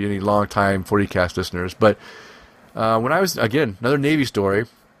 40cast, if you any long-time 40cast listeners. But when I was, again, another Navy story,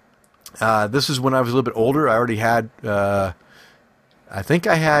 this is when I was a little bit older. I already had, I think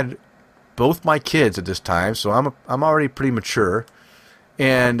I had both my kids at this time, so I'm already pretty mature.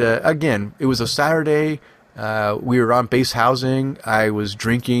 And again, it was a Saturday, We were on base housing. I was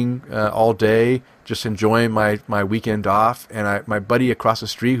drinking all day, just enjoying my weekend off. And my buddy across the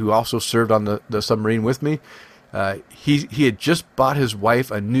street, who also served on the submarine with me, he had just bought his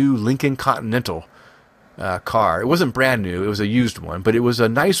wife a new Lincoln Continental car. It wasn't brand new; it was a used one, but it was a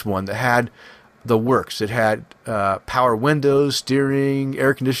nice one that had the works. It had power windows, steering,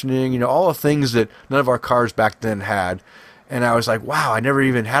 air conditioning, all the things that none of our cars back then had. And I was like, wow, I never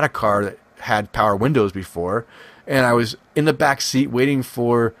even had a car that had power windows before. And I was in the back seat waiting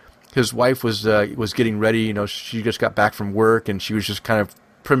for his wife was getting ready. She just got back from work and she was just kind of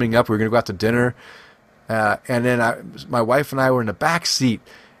primming up. We were going to go out to dinner. And then my wife and I were in the back seat,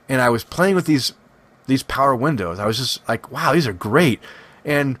 and I was playing with these power windows. I was just like, wow, these are great.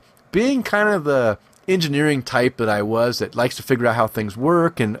 And being kind of the engineering type that I was, that likes to figure out how things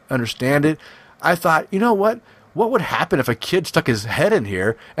work and understand it, I thought, you know what? What would happen if a kid stuck his head in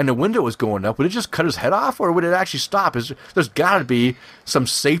here and the window was going up? Would it just cut his head off, or would it actually stop? There's got to be some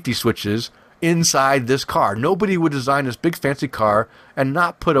safety switches inside this car. Nobody would design this big fancy car and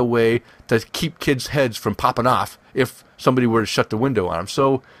not put a way to keep kids' heads from popping off if somebody were to shut the window on them.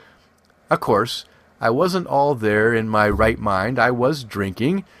 So, of course, I wasn't all there in my right mind. I was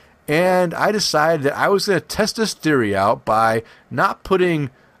drinking, and I decided that I was going to test this theory out by not putting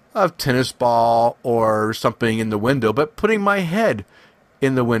a tennis ball or something in the window, but putting my head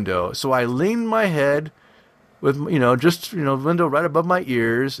in the window. So I leaned my head with, the window right above my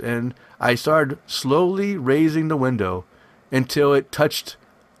ears, and I started slowly raising the window until it touched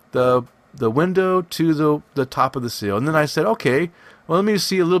the window to the top of the seal. And then I said, okay, well, let me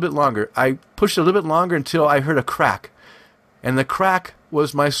see a little bit longer. I pushed a little bit longer until I heard a crack, and the crack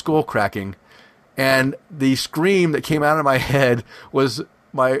was my skull cracking. And the scream that came out of my head was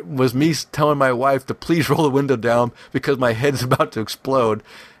me telling my wife to please roll the window down because my head's about to explode.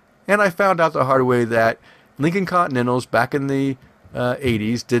 And I found out the hard way that Lincoln Continentals back in the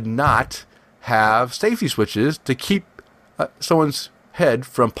 80s did not have safety switches to keep someone's head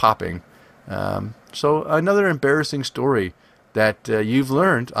from popping. So another embarrassing story that you've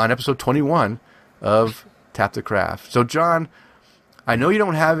learned on episode 21 of Tap the Craft. So, John, I know you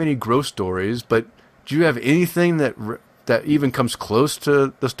don't have any gross stories, but do you have anything that even comes close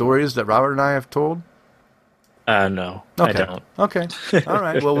to the stories that Robert and I have told? No, okay. I don't. Okay. All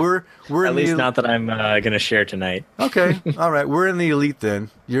right. Well, we're at least not that I'm going to share tonight. Okay. All right. We're in the elite then.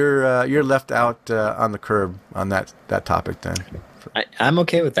 You're left out on the curb on that topic then. I'm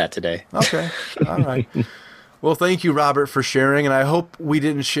okay with that today. Okay. All right. Well, thank you, Robert, for sharing, and I hope we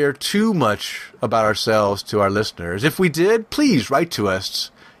didn't share too much about ourselves to our listeners. If we did, please write to us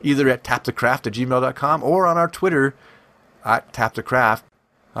either at tapthecraft@gmail.com or on our Twitter at tapthecraft.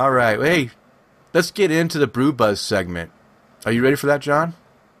 All right. Hey, let's get into the Brew Buzz segment. Are you ready for that, John?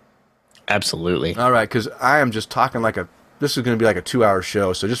 Absolutely. All right, because I am just talking this is going to be like a 2-hour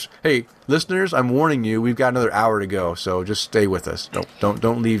show. So just, hey, listeners, I'm warning you, we've got another hour to go. So just stay with us.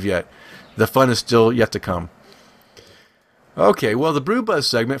 Don't leave yet. The fun is still yet to come. Okay, well, the Brew Buzz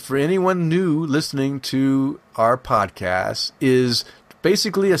segment, for anyone new listening to our podcast, is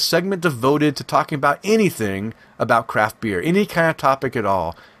basically a segment devoted to talking about anything about craft beer, any kind of topic at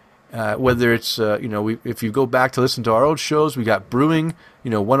all. Whether it's, if you go back to listen to our old shows, we got brewing,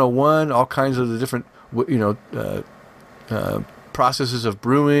 101, all kinds of the different, processes of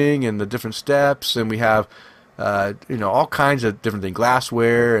brewing and the different steps. And we have, all kinds of different things,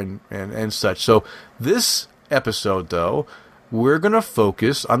 glassware and such. So this episode, though, we're going to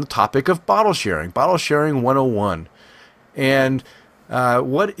focus on the topic of bottle sharing 101. And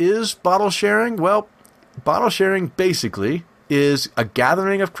what is bottle sharing? Well, bottle sharing basically is a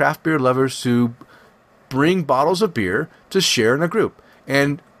gathering of craft beer lovers who bring bottles of beer to share in a group.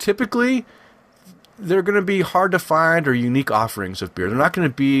 And typically, they're going to be hard to find or unique offerings of beer. They're not going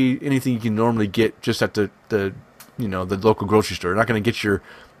to be anything you can normally get just at the local grocery store. You're not going to get your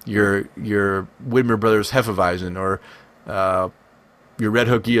Widmer Brothers Hefeweizen or your Red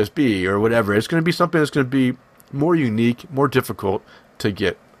Hook ESB or whatever. It's going to be something that's going to be more unique, more difficult to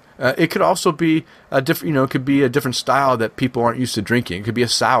get. It could also be a different, it could be a different style that people aren't used to drinking. It could be a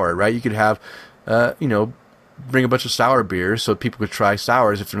sour, right? You could have, bring a bunch of sour beers so people could try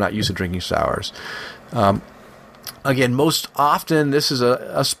sours if they're not used to drinking sours. Again, most often this is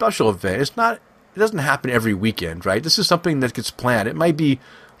a special event. It doesn't happen every weekend, right? This is something that gets planned. It might be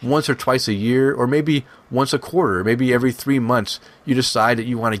once or twice a year, or maybe once a quarter, maybe every 3 months. You decide that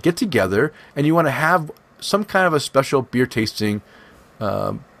you want to get together and you want to have some kind of a special beer tasting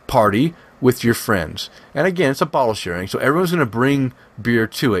party with your friends. And again, it's a bottle sharing, so everyone's going to bring beer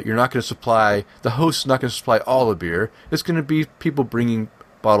to it. You're not going to supply, the host's not going to supply all the beer. It's going to be people bringing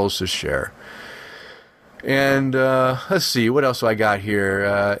bottles to share. And let's see, what else do I got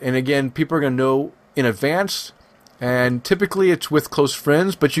here? And again, people are going to know in advance, and typically it's with close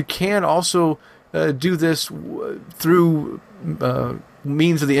friends, but you can also do this through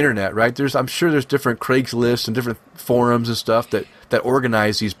means of the internet, right? I'm sure there's different Craigslist and different forums and stuff that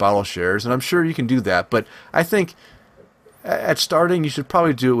organize these bottle shares, and I'm sure you can do that. But I think at starting, you should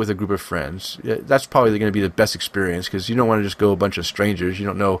probably do it with a group of friends. That's probably going to be the best experience, because you don't want to just go a bunch of strangers. You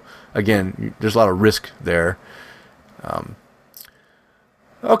don't know. Again, there's a lot of risk there.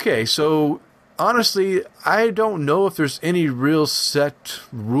 Okay, so honestly, I don't know if there's any real set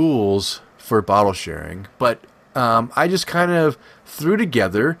rules for bottle sharing, but I just kind of threw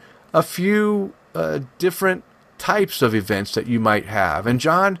together a few different types of events that you might have. And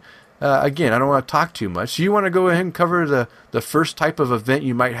John, again, I don't want to talk too much. Do you want to go ahead and cover the first type of event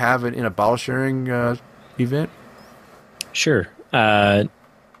you might have in a bottle sharing event? Sure. I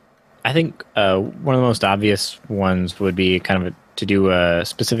think one of the most obvious ones would be kind of to do a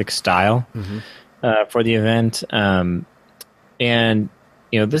specific style for the event. And,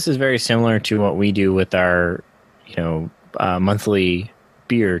 this is very similar to what we do with our, monthly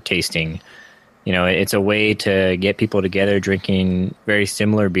beer tasting. It's a way to get people together drinking very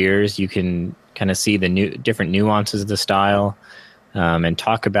similar beers. You can kind of see the different nuances of the style and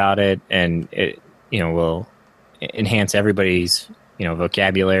talk about it, and it will enhance everybody's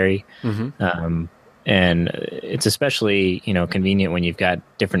vocabulary. And it's especially convenient when you've got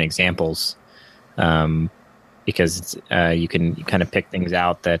different examples, because you can kind of pick things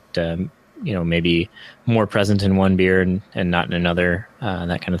out that maybe more present in one beer and not in another,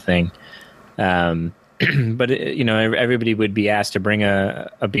 that kind of thing. But everybody would be asked to bring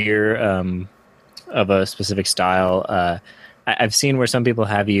a beer of a specific style. I've seen where some people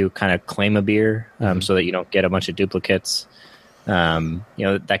have you kind of claim a beer so that you don't get a bunch of duplicates.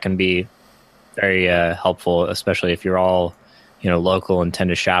 That can be very helpful, especially if you're all local and tend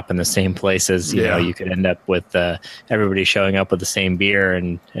to shop in the same places. You could end up with everybody showing up with the same beer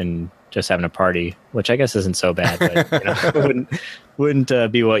and just having a party, which I guess isn't so bad, but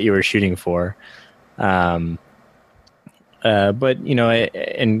wouldn't be what you were shooting for. But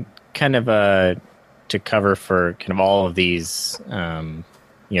and kind of to cover for kind of all of these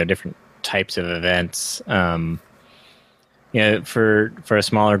different types of events. For a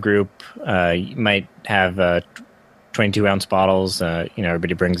smaller group, you might have 22 ounce bottles.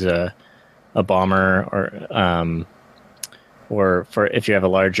 Everybody brings a bomber, or for if you have a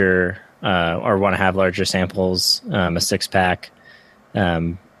larger or want to have larger samples, a 6-pack.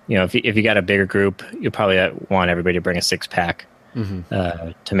 If you got a bigger group, you'll probably want everybody to bring a 6-pack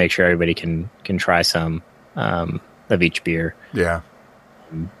to make sure everybody can try some of each beer. Yeah.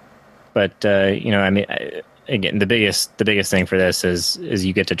 But again, the biggest thing for this is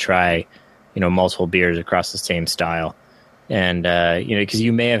you get to try multiple beers across the same style, and because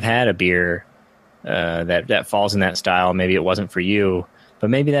you may have had a beer that falls in that style. Maybe it wasn't for you, but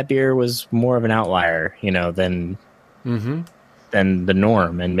maybe that beer was more of an outlier, than the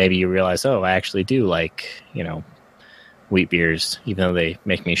norm. And maybe you realize, I actually do like, wheat beers, even though they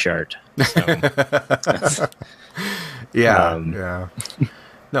make me shart. So, yeah.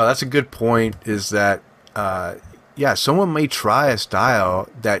 No, that's a good point, is that, someone may try a style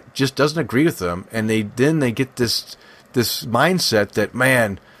that just doesn't agree with them. And they get this mindset that,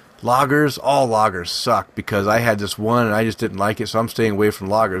 man, all lagers suck because I had this one and I just didn't like it, so I'm staying away from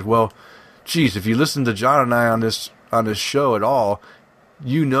lagers. Well, geez, if you listen to John and I on this show at all,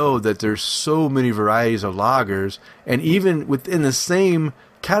 you know that there's so many varieties of lagers, and even within the same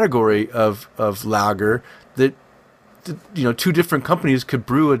category of lager, that two different companies could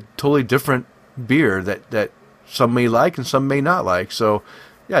brew a totally different beer that some may like and some may not like. So,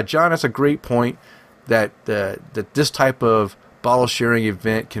 yeah, John, that's a great point that this type of bottle sharing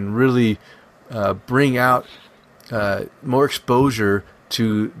event can really bring out more exposure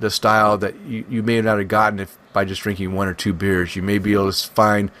to the style that you may not have gotten by just drinking one or two beers. You may be able to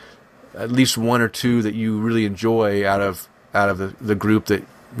find at least one or two that you really enjoy out of the group that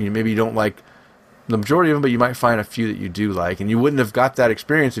maybe you don't like the majority of them, but you might find a few that you do like, and you wouldn't have got that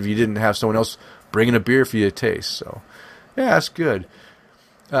experience if you didn't have someone else bringing a beer for you to taste. So, yeah, that's good.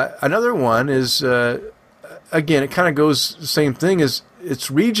 Another one is, again, it kind of goes the same thing, is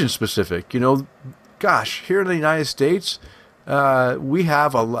it's region specific. Gosh, here in the United States, we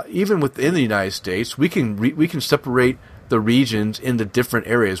have a lot. Even within the United States, we can separate the regions into different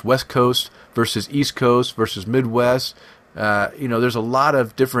areas: West Coast versus East Coast versus Midwest. There's a lot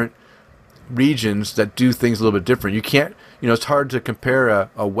of different regions that do things a little bit different. You can't, it's hard to compare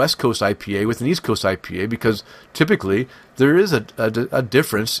a West Coast IPA with an East Coast IPA because typically there is a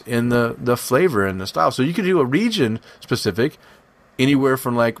difference in the flavor and the style. So you could do a region specific, anywhere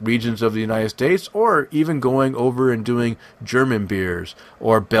from like regions of the United States, or even going over and doing German beers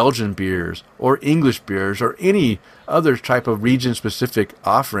or Belgian beers or English beers or any other type of region specific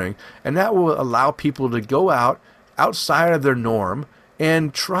offering. And that will allow people to go outside of their norm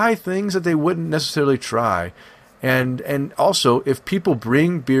and try things that they wouldn't necessarily try. And also, if people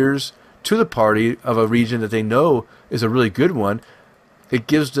bring beers to the party of a region that they know is a really good one, it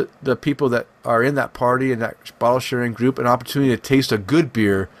gives the people that are in that party and that bottle sharing group an opportunity to taste a good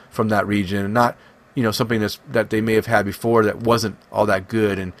beer from that region, and not something that they may have had before that wasn't all that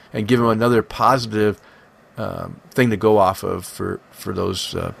good, and give them another positive thing to go off of for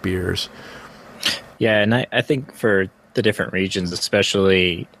those beers. Yeah, and I think for the different regions,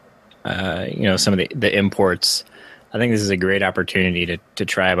 especially some of the imports, I think this is a great opportunity to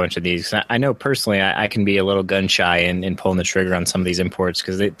try a bunch of these. I know personally I can be a little gun shy in pulling the trigger on some of these imports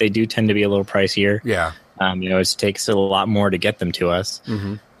because they do tend to be a little pricier. Yeah. It takes a lot more to get them to us.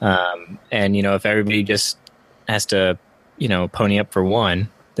 Mm-hmm. And if everybody just has to, pony up for one,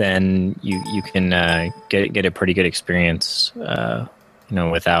 then you can get a pretty good experience,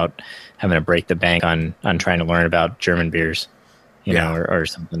 without having to break the bank on trying to learn about German beers, or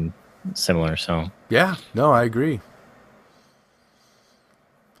something similar. So yeah, no, I agree.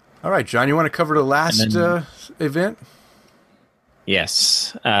 All right, John, you want to cover the last event?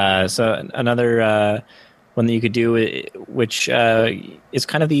 Yes. So another one that you could do, which is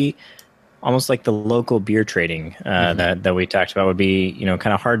kind of almost like the local beer trading that we talked about, would be kind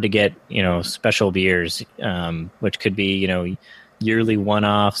of hard to get special beers, which could be yearly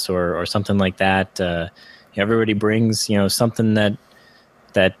one-offs or something like that. Everybody brings something that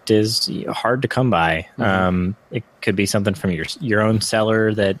is hard to come by. It could be something from your own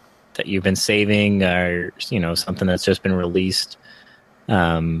cellar that you've been saving, or something that's just been released.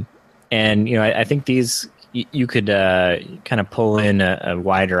 And I think these you could kind of pull in a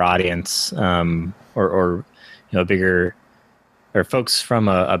wider audience, or a bigger, or folks from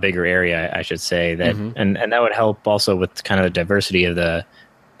a bigger area, I should say, that and that would help also with kind of the diversity of the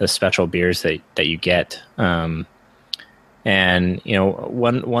special beers that you get. And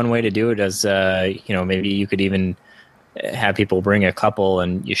one way to do it is maybe you could even have people bring a couple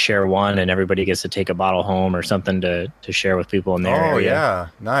and you share one, and everybody gets to take a bottle home or something to share with people in their area. Oh yeah,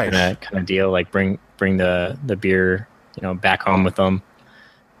 nice kind of deal. Like bring the beer back home with them.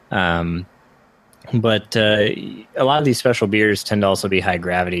 But a lot of these special beers tend to also be high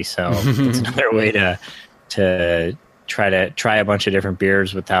gravity, so it's another way to try a bunch of different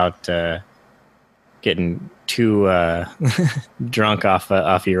beers without getting too drunk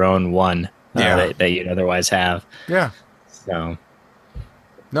off your own one that you'd otherwise have. Yeah. So.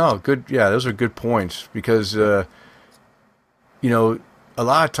 No, good. Yeah, those are good points because a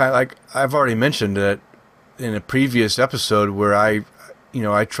lot of time, like I've already mentioned that in a previous episode where I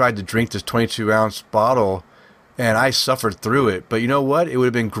tried to drink this 22-ounce bottle and I suffered through it. But you know what? It would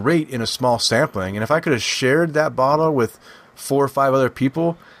have been great in a small sampling. And if I could have shared that bottle with 4 or 5 other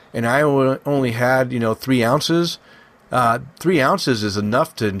people and I only had, 3 ounces, 3 ounces is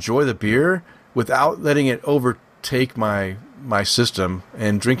enough to enjoy the beer without letting it overtake my system.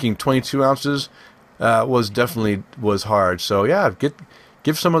 And drinking 22 ounces was hard. So yeah,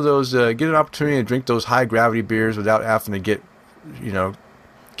 give some of those, get an opportunity to drink those high gravity beers without having to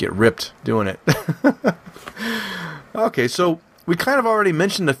get ripped doing it. Okay, so we kind of already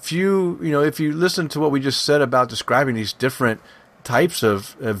mentioned a few, if you listen to what we just said about describing these different types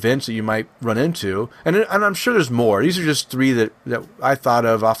of events that you might run into, and I'm sure there's more. These are just 3 that I thought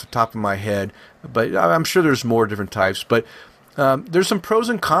of off the top of my head, but I'm sure there's more different types. But there's some pros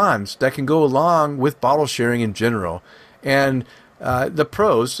and cons that can go along with bottle sharing in general. And the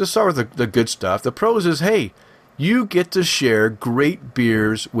pros, just start with the good stuff. The pros is, hey, you get to share great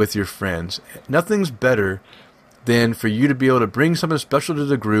beers with your friends. Nothing's better than for you to be able to bring something special to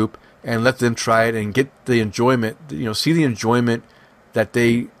the group and let them try it and get the enjoyment, see the enjoyment that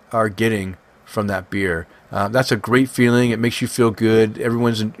they are getting from that beer. That's a great feeling. It makes you feel good.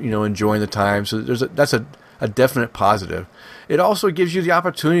 Everyone's, enjoying the time. So that's a definite positive. It also gives you the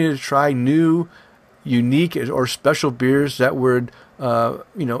opportunity to try new, unique or special beers that would,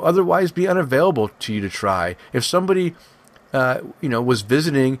 otherwise be unavailable to you to try. If somebody, was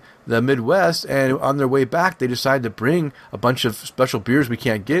visiting the Midwest and on their way back, they decide to bring a bunch of special beers we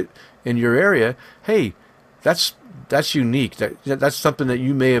can't get in your area. Hey, that's unique. That's something that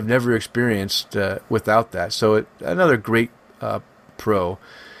you may have never experienced without that. So another great pro.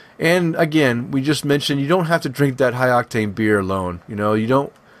 And again, we just mentioned you don't have to drink that high octane beer alone. You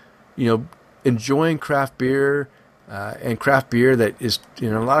don't, enjoying craft beer and craft beer that is, a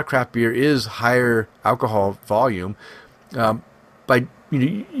lot of craft beer is higher alcohol volume.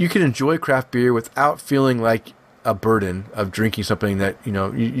 You can enjoy craft beer without feeling like a burden of drinking something that,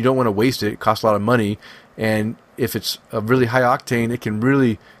 you don't want to waste it. It costs a lot of money. And if it's a really high octane, it can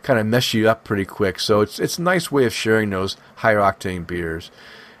really kind of mess you up pretty quick. So it's a nice way of sharing those higher octane beers.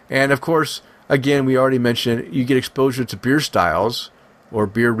 And of course, again, we already mentioned you get exposure to beer styles or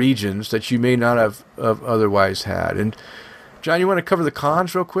beer regions that you may not have otherwise had. And John, you want to cover the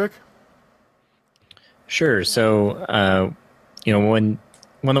cons real quick? Sure. So, one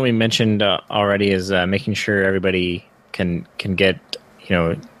that we mentioned already is making sure everybody can get,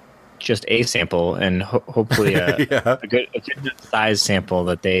 just a sample and hopefully a good size sample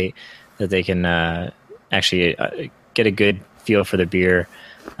that they can actually get a good feel for the beer.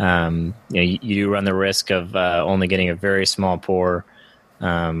 You do run the risk of only getting a very small pour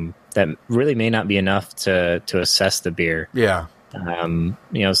that really may not be enough to assess the beer. Yeah.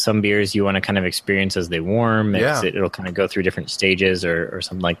 Some beers you want to kind of experience as they warm. It'll kind of go through different stages or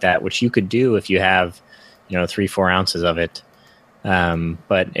something like that, which you could do if you have, 3-4 ounces of it.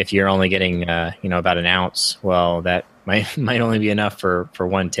 But if you're only getting, about an ounce, well, that might only be enough for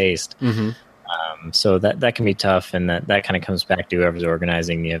one taste. Mm-hmm. So that can be tough, and that kind of comes back to whoever's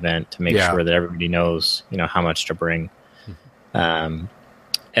organizing the event to make sure that everybody knows, how much to bring. And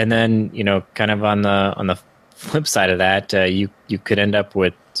then, kind of on the flip side of that, you could end up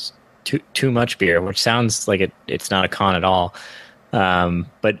with too much beer, which sounds like it's not a con at all.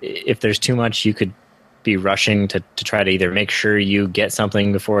 But if there's too much, you could be rushing to try to either make sure you get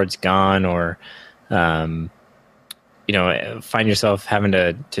something before it's gone, or find yourself having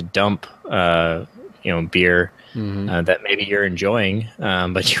to dump beer that maybe you're enjoying,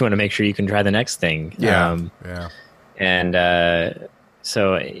 but you want to make sure you can try the next thing.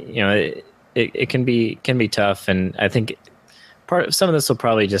 So it can be tough, and I think some of this will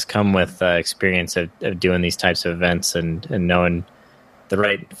probably just come with experience of doing these types of events and knowing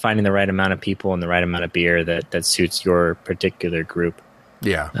finding the right amount of people and the right amount of beer that suits your particular group.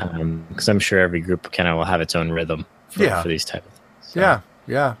 Yeah. Because I'm sure every group kind of will have its own rhythm for these type of things. So,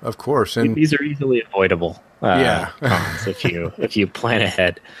 yeah, of course. And these are easily avoidable. Cons if you plan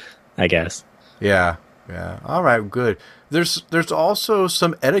ahead, I guess. Yeah. All right, good. There's also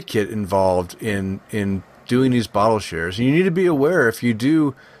some etiquette involved in doing these bottle shares. You need to be aware if you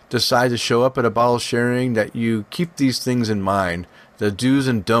do decide to show up at a bottle sharing that you keep these things in mind, the do's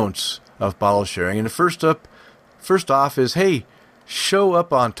and don'ts of bottle sharing. And first off is, hey, show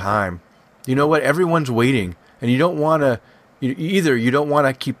up on time. You know what? Everyone's waiting, and you don't want to. You don't want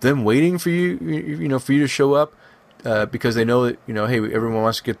to keep them waiting for you. For you to show up because they know that hey, everyone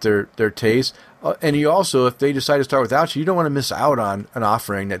wants to get their taste. And you also, if they decide to start without you, don't want to miss out on an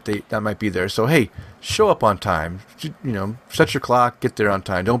offering that might be there. So hey, show up on time. Set your clock, get there on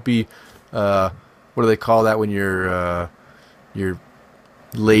time. Don't be what do they call that when you're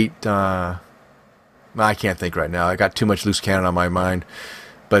late? I can't think right now. I got too much loose cannon on my mind.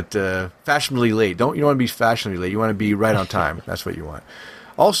 But fashionably late. You don't want to be fashionably late. You want to be right on time. That's what you want.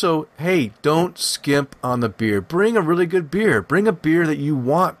 Also, hey, don't skimp on the beer. Bring a really good beer. Bring a beer that you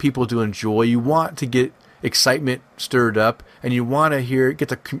want people to enjoy. You want to get excitement stirred up, and you want to get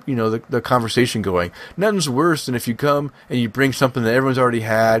the conversation going. Nothing's worse than if you come and you bring something that everyone's already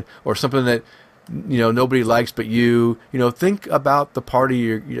had, or something that nobody likes but you. Think about the party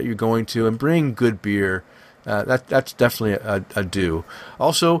you're going to and bring good beer. That's definitely a do.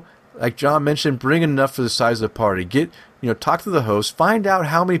 Also, like John mentioned, bring enough for the size of the party. Talk to the host, find out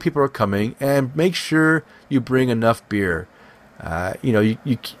how many people are coming, and make sure you bring enough beer.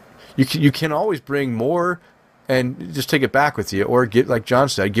 You can always bring more and just take it back with you, or like John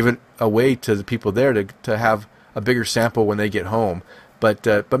said, give it away to the people there to have a bigger sample when they get home.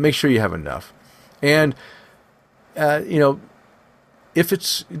 But make sure you have enough. And if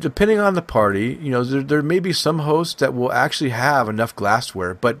it's depending on the party, there may be some hosts that will actually have enough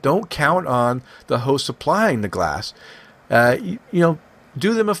glassware, but don't count on the host supplying the glass. Do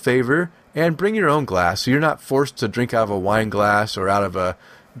them a favor and bring your own glass, so you're not forced to drink out of a wine glass or out of a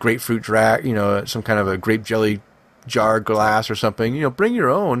grapefruit some kind of a grape jelly jar glass or something. Bring your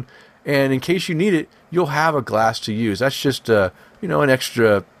own, and in case you need it, you'll have a glass to use. That's just an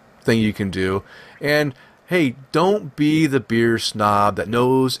extra thing you can do. And hey, don't be the beer snob that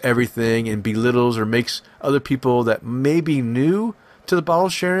knows everything and belittles or makes other people that may be new to the bottle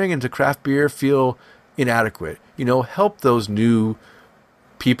sharing and to craft beer feel inadequate. Help those new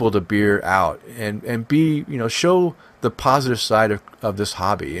people the beer out and be, show the positive side of this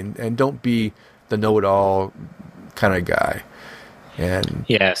hobby and don't be the know-it-all kind of guy. And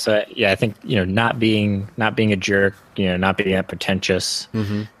I think, not being a jerk, not being that pretentious,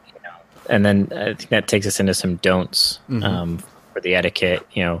 and then I think that takes us into some don'ts for the etiquette.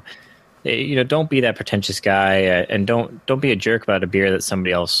 Don't be that pretentious guy, and don't be a jerk about a beer that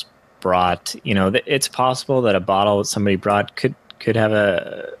somebody else brought. It's possible that a bottle that somebody brought could have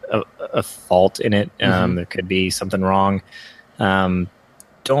a fault in it. There could be something wrong.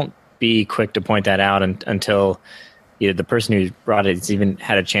 Don't be quick to point that out until either the person who brought it has even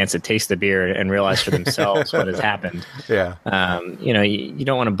had a chance to taste the beer and realize for themselves what has happened. Yeah. You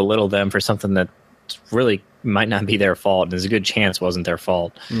don't want to belittle them for something that really might not be their fault. There's a good chance wasn't their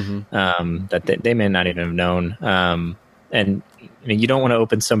fault. That they may not even have known. And you don't want to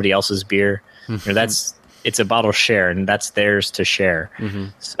open somebody else's beer. It's a bottle share, and that's theirs to share.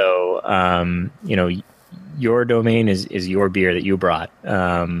 So, your domain is your beer that you brought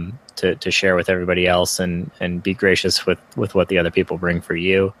to share with everybody else, and be gracious with what the other people bring for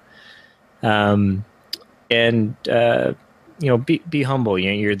you. And be humble.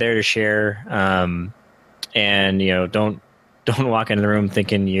 You're there to share, and don't walk into the room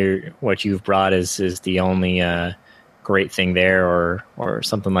thinking what you've brought is the only great thing there or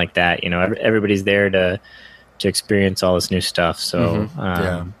something like that. Everybody's there to experience all this new stuff. So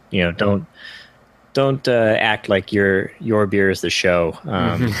don't act like your beer is the show,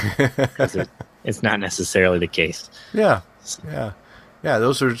 because it's not necessarily the case. Yeah.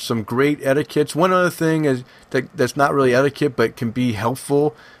 Those are some great etiquettes. One other thing is that's not really etiquette, but can be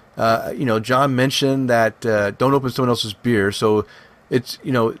helpful. John mentioned that don't open someone else's beer. So it's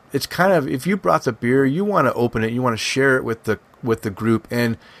kind of, if you brought the beer, you want to open it, you want to share it with the group,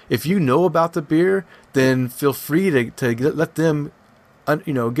 and if you know about the beer, then feel free to let them,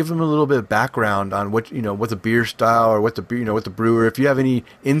 give them a little bit of background on what the beer style or what the beer, what the brewer. If you have any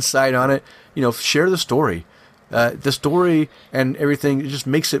insight on it, share the story. The story and everything, it just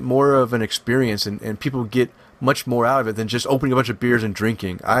makes it more of an experience, and people get much more out of it than just opening a bunch of beers and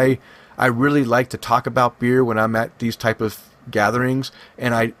drinking. I really like to talk about beer when I'm at these type of gatherings,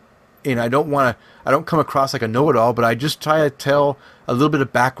 and I don't come across like a know-it-all, but I just try to tell a little bit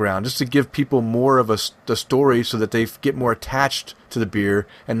of background just to give people more of the story so that they get more attached to the beer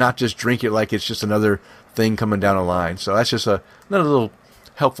and not just drink it like it's just another thing coming down the line. So that's just another little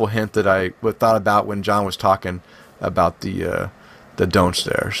helpful hint that I thought about when John was talking about the don'ts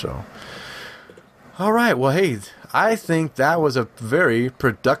there. So, all right. Well, hey, I think that was a very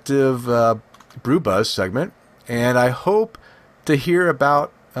productive Brew Buzz segment, and I hope to hear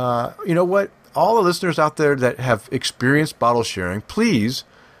about all the listeners out there that have experienced bottle sharing. Please,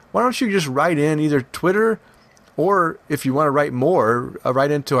 why don't you just write in either Twitter, or if you want to write more, write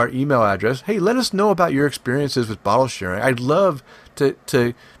into our email address. Hey, let us know about your experiences with bottle sharing. I'd love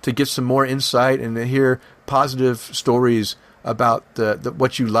to get some more insight and to hear positive stories about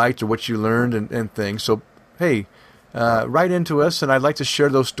what you liked or what you learned and things. So, hey, write into us, and I'd like to share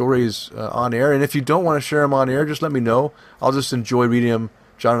those stories on air. And if you don't want to share them on air, just let me know. I'll just enjoy reading them.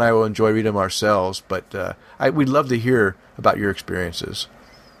 John and I will enjoy reading them ourselves, but we'd love to hear about your experiences.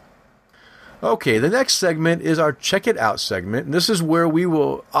 Okay, the next segment is our Check It Out segment, and this is where we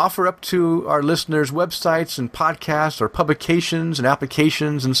will offer up to our listeners websites and podcasts or publications and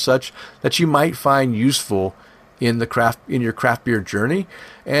applications and such that you might find useful in your craft beer journey.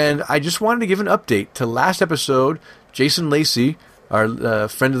 And I just wanted to give an update to last episode. Jason Lacey, our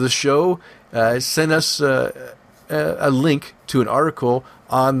friend of the show, sent us a link to an article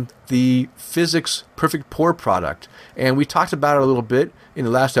on the Physics Perfect Pour product. And we talked about it a little bit in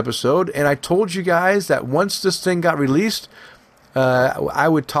the last episode. And I told you guys that once this thing got released, I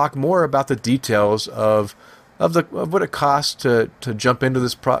would talk more about the details of what it costs to jump into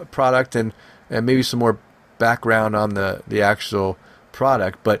this product and maybe some more background on the actual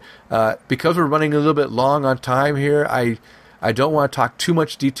product. But because we're running a little bit long on time here, I don't want to talk too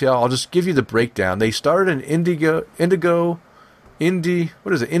much detail. I'll just give you the breakdown. They started an Indiegogo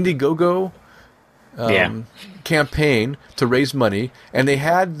campaign to raise money, and they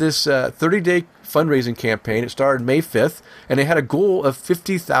had this 30-day fundraising campaign. It started May 5th, and they had a goal of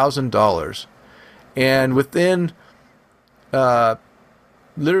 $50,000. And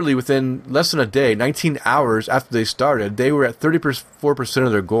literally within less than a day, 19 hours after they started, they were at 34%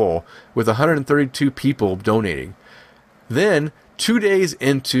 of their goal, with 132 people donating. Then, 2 days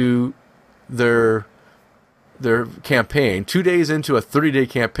into their campaign, 2 days into a 30-day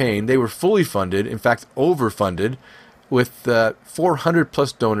campaign, they were fully funded, in fact, overfunded, with 400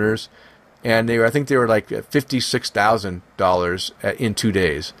 plus donors, and I think they were like $56,000 in 2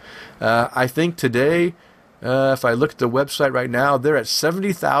 days. I think today, if I look at the website right now, they're at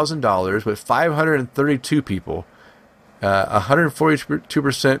 $70,000 with 532 people,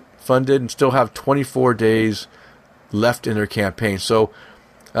 142% funded, and still have 24 days left in their campaign. So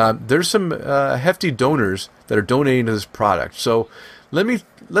there's some hefty donors that are donating to this product. So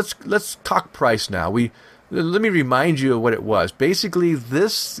let's talk price now. Let me remind you of what it was. Basically,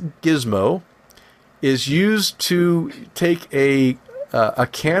 this gizmo is used to take a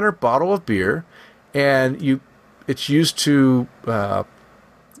can or bottle of beer, and it's used to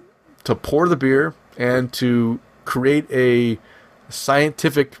pour the beer and to create a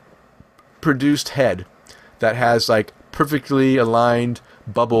scientific produced head that has like perfectly aligned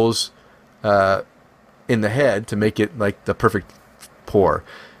bubbles in the head to make it like the perfect pour.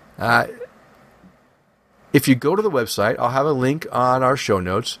 If you go to the website, I'll have a link on our show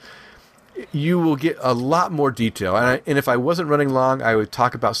notes. You will get a lot more detail. And if I wasn't running long, I would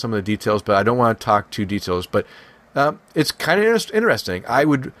talk about some of the details, but I don't want to talk too details. But it's kind of interesting. I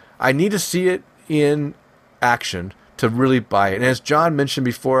need to see it in action to really buy it. And as John mentioned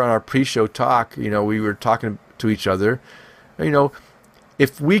before on our pre-show talk, we were talking to each other,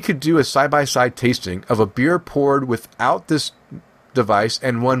 if we could do a side-by-side tasting of a beer poured without this device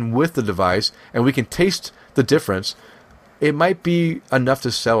and one with the device, and we can taste the difference, it might be enough to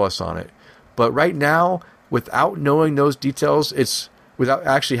sell us on it. But right now, without knowing those details, without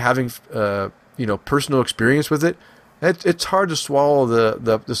actually having personal experience with it, it's hard to swallow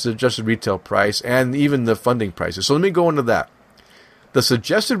the suggested retail price and even the funding prices. So let me go into that. The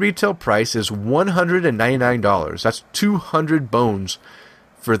suggested retail price is $199. That's 200 bones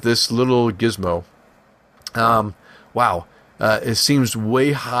for this little gizmo. Wow. It seems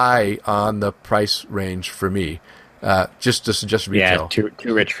way high on the price range for me. Just to suggest retail. Yeah,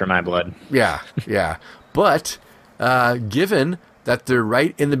 too rich for my blood. Yeah. But given that they're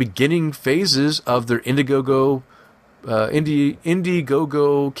right in the beginning phases of their Indiegogo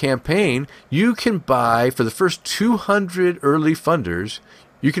campaign, you can buy for the first 200 early funders.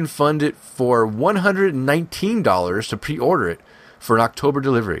 You can fund it for $119 to pre-order it for an October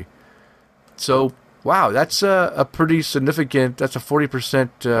delivery. So. Wow, that's a pretty significant. That's a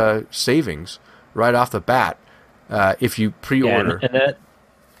 40% savings right off the bat if you pre-order. Yeah,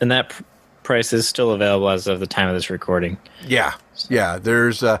 and that price is still available as of the time of this recording. Yeah.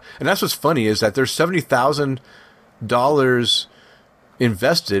 There's and that's what's funny is that there's $70,000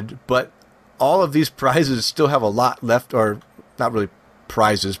 invested, but all of these prizes still have a lot left, or not really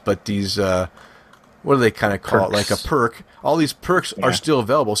prizes, but these. What do they kind of call it? Like a perk. All these perks are still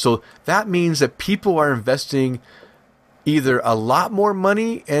available. So that means that people are investing either a lot more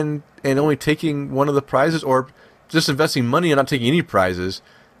money and only taking one of the prizes, or just investing money and not taking any prizes,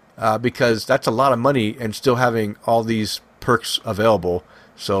 because that's a lot of money and still having all these perks available.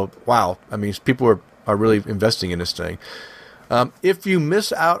 So, wow. I mean, people are really investing in this thing. If you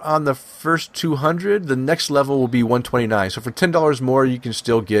miss out on the first 200, the next level will be $129. So for $10 more, you can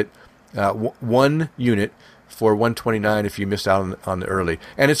still get one unit for $129 if you missed out on the early.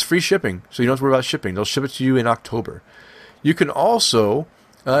 And it's free shipping, so you don't have to worry about shipping. They'll ship it to you in October. You can also,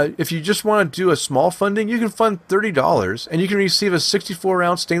 if you just want to do a small funding, you can fund $30, and you can receive a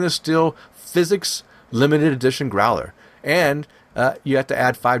 64-ounce stainless steel physics limited edition growler. And you have to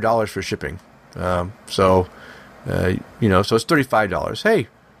add $5 for shipping. So it's $35. Hey,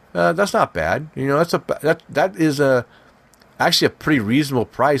 that's not bad. That is actually a pretty reasonable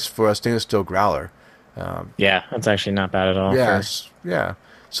price for a stainless steel growler. Yeah, that's actually not bad at all. Yeah.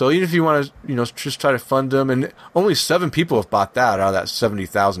 So even if you want to, just try to fund them, and only 7 people have bought that out of that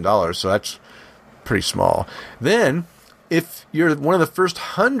 $70,000, so that's pretty small. Then, if you're one of the first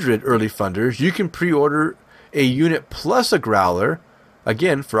 100 early funders, you can pre-order a unit plus a growler,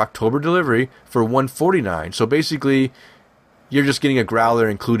 again for October delivery, for $149. So basically, you're just getting a growler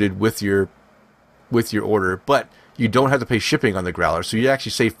included with your order, but you don't have to pay shipping on the growler, so you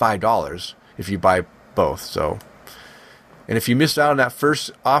actually save $5 if you buy both. So, and if you missed out on that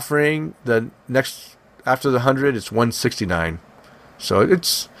first offering, the next after the 100, it's $169. So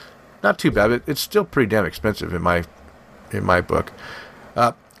it's not too bad, but it's still pretty damn expensive in my book.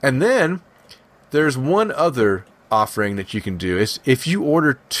 And then there's one other offering that you can do. Is if you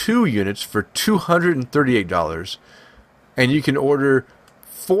order 2 units for $238, and you can order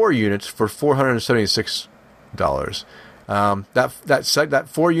 4 units for $476. That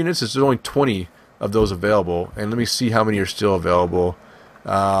 4 units is only 20 of those available, and let me see how many are still available.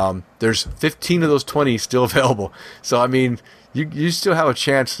 There's 15 of those 20 still available. So I mean, you still have a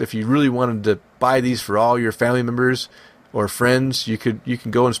chance if you really wanted to buy these for all your family members. or friends, you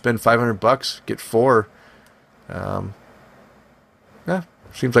can go and spend $500, get 4. Yeah,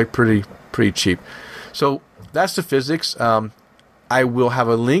 seems like pretty cheap. So that's the physics. I will have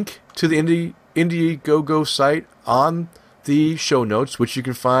a link to the Indiegogo site on the show notes, which you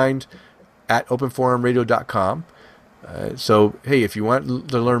can find at openforumradio.com. So, hey, if you want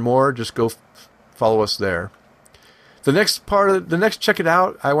to learn more, just go follow us there. The next check it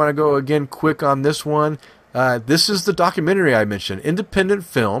out, I want to go again quick on this one. This is the documentary I mentioned, independent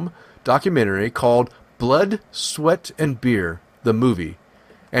film documentary called Blood, Sweat, and Beer, the movie.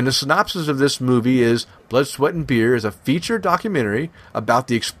 And the synopsis of this movie is Blood, Sweat, and Beer is a feature documentary about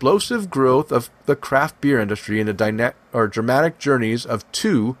the explosive growth of the craft beer industry and the dramatic journeys of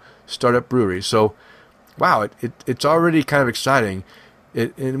 2 startup breweries. So, wow, it's already kind of exciting.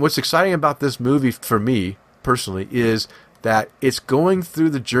 And what's exciting about this movie for me, personally, is that it's going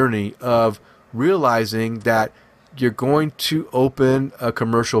through the journey of realizing that you're going to open a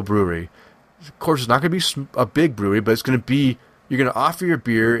commercial brewery. Of course, it's not going to be a big brewery, but it's going to be, you're going to offer your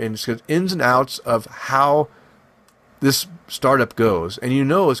beer, and it's got ins and outs of how this startup goes. And you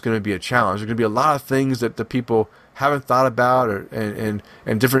know it's going to be a challenge. There's going to be a lot of things that the people haven't thought about, and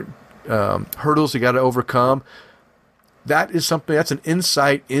different hurdles you got to overcome. That is something, that's an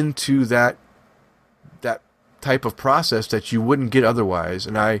insight into that type of process that you wouldn't get otherwise.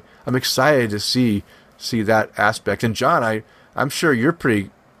 And I'm excited to see that aspect. And John, I'm sure you're pretty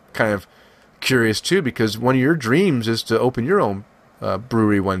kind of curious too, because one of your dreams is to open your own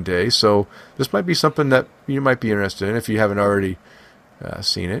brewery one day. So this might be something that you might be interested in if you haven't already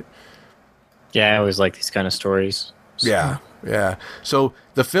seen it. Yeah, I always like these kind of stories. So. Yeah. So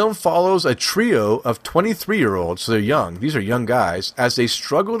the film follows a trio of 23-year-olds, so they're young. These are young guys, as they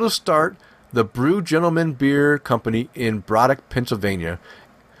struggle to start the Brew Gentleman Beer Company in Braddock, Pennsylvania.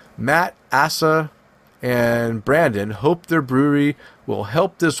 Matt, Asa, and Brandon hope their brewery will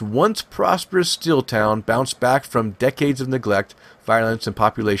help this once prosperous steel town bounce back from decades of neglect, violence, and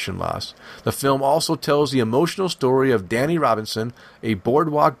population loss. The film also tells the emotional story of Danny Robinson, a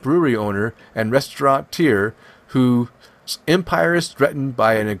boardwalk brewery owner and restaurateur whose empire is threatened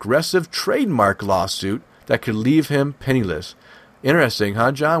by an aggressive trademark lawsuit that could leave him penniless. Interesting,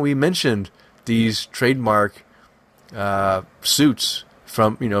 huh, John? We mentioned these trademark suits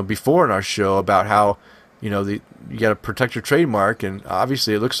from before in our show about how you got to protect your trademark, and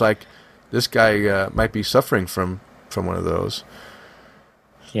obviously it looks like this guy might be suffering from one of those.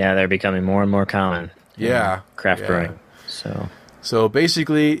 Yeah, they're becoming more and more common. Craft brewing. So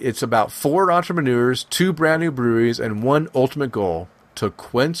basically, it's about 4 entrepreneurs, 2 brand new breweries, and one ultimate goal: to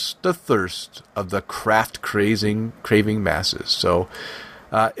quench the thirst of the craft craving masses. So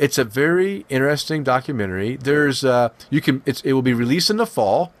it's a very interesting documentary. There's it will be released in the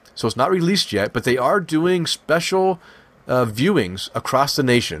fall, so it's not released yet, but they are doing special viewings across the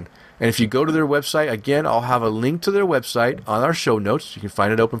nation. And if you go to their website, again, I'll have a link to their website on our show notes. You can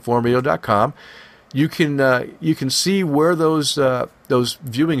find it at openforumradio.com. You can see where those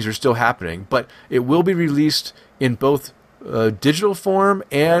viewings are still happening, but it will be released in both digital form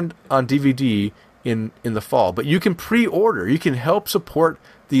and on DVD in the fall. But you can pre-order. You can help support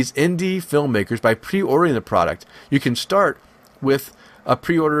these indie filmmakers by pre-ordering the product. You can start with a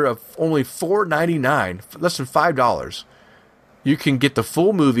pre-order of only $4.99, less than $5. You can get the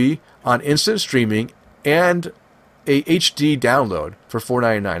full movie on instant streaming and a HD download for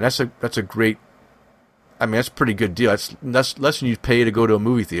 $4.99. That's a great. I mean, that's a pretty good deal. That's less than you pay to go to a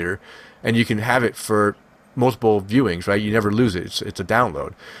movie theater, and you can have it for multiple viewings, right? You never lose it. It's a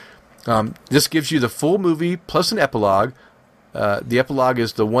download. This gives you the full movie plus an epilogue. The epilogue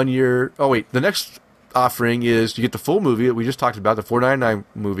is the 1 year. Oh wait, the next offering is you get the full movie that we just talked about, the $4.99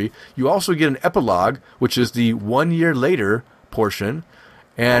 movie. You also get an epilogue, which is the 1 year later portion,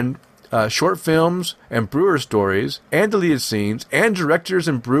 and short films and brewer stories and deleted scenes and directors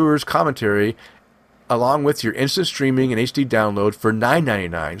and brewers commentary, along with your instant streaming and HD download for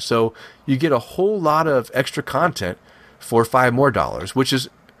 $9.99. So you get a whole lot of extra content for $5 more, which is,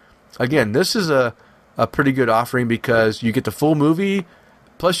 again, this is a pretty good offering because you get the full movie,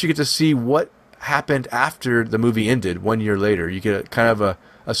 plus you get to see what happened after the movie ended 1 year later. You get kind of a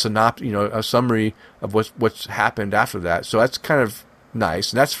a summary of what's happened after that. So that's kind of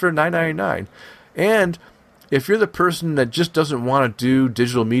nice, and that's for $9.99. And if you're the person that just doesn't want to do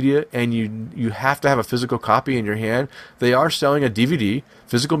digital media and you have to have a physical copy in your hand, they are selling a DVD,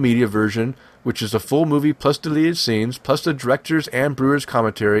 physical media version, which is the full movie plus deleted scenes, plus the director's and brewer's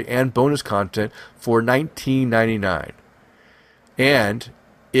commentary and bonus content for $19.99. And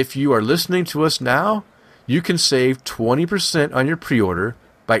if you are listening to us now, you can save 20% on your pre-order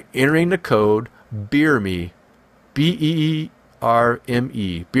by entering the code BEERME, BEERME,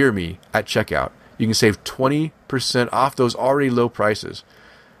 Beer Me, at checkout. You can save 20% off those already low prices.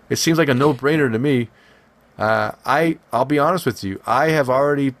 It seems like a no-brainer to me. I'll be honest with you. I have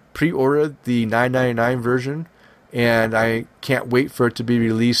already pre-ordered the $9.99 version, and I can't wait for it to be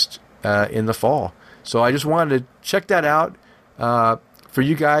released in the fall. So I just wanted to check that out for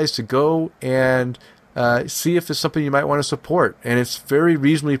you guys to go and see if it's something you might want to support. And it's very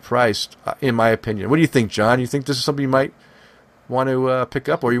reasonably priced, in my opinion. What do you think, John? You think this is something you might want to pick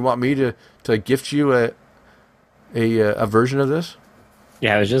up, or you want me to gift you a version of this?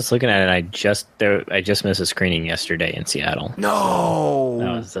 Yeah, I was just looking at it. I just missed a screening yesterday in Seattle. No,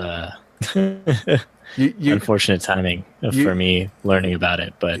 that was unfortunate timing for me learning about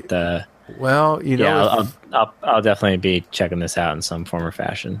it. But well, I'll definitely be checking this out in some form or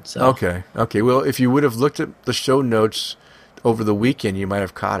fashion. So okay. Well, if you would have looked at the show notes over the weekend, you might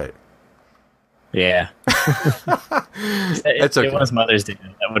have caught it. Yeah, That's okay. It was Mother's Day.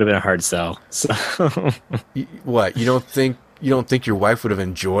 That would have been a hard sell. So what? You don't think your wife would have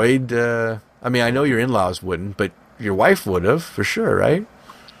enjoyed? I mean, I know your in-laws wouldn't, but your wife would have for sure, right?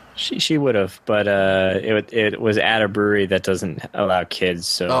 She would have, but it was at a brewery that doesn't allow kids,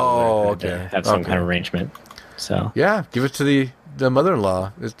 so okay. Have some kind of arrangement. So yeah, give it to the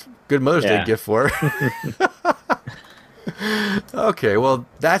mother-in-law. It's a good Mother's Day gift for her. Okay, well,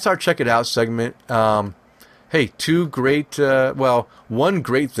 that's our Check It Out segment. Hey, one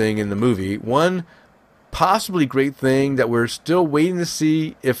great thing in the movie, one possibly great thing that we're still waiting to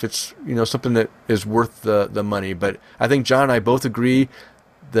see if it's something that is worth the money. But I think John and I both agree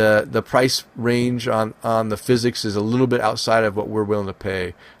the price range on the physics is a little bit outside of what we're willing to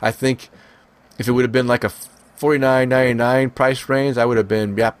pay. I think if it would have been like a $49.99 price range, I would have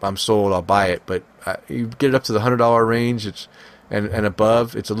been, yep, I'm sold, I'll buy it. But you get it up to the $100 range, and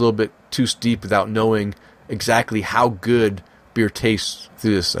above, it's a little bit too steep without knowing exactly how good beer tastes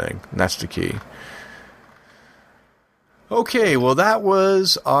through this thing. And that's the key. Okay, well, that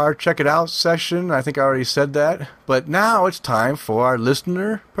was our Check It Out session. I think I already said that. But now it's time for our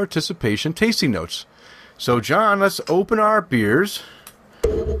listener participation tasting notes. So, John, let's open our beers.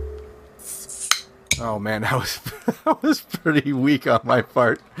 Oh, man, that was pretty weak on my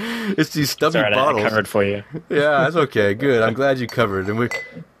part. It's these stubby bottles. I covered for you. Yeah, that's okay. Good. I'm glad you covered. And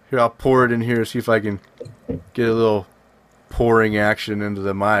here, I'll pour it in here, see if I can get a little pouring action into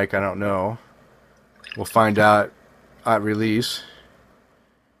the mic. I don't know. We'll find out at release.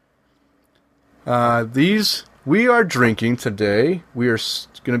 These we are drinking today. We are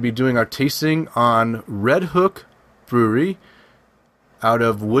going to be doing our tasting on Red Hook Brewery out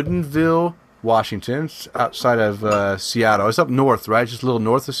of Woodinville, Washington. It's outside of Seattle. It's up north, right? Just a little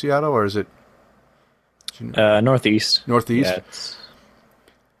north of Seattle, or is it? Northeast. Northeast.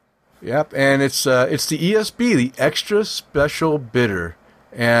 Yeah, yep, and it's the ESB, the Extra Special Bitter,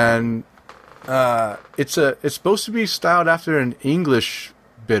 and it's supposed to be styled after an English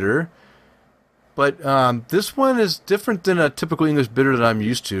bitter, but this one is different than a typical English bitter that I'm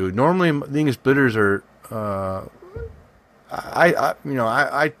used to. Normally, the English bitters are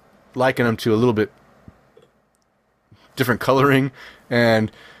I liken them to a little bit different coloring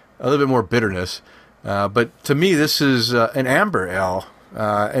and a little bit more bitterness. But to me, this is an amber ale,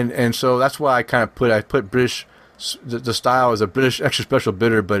 and so that's why I put British. The style is a British extra special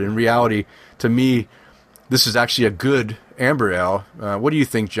bitter, but in reality, to me, this is actually a good amber ale. What do you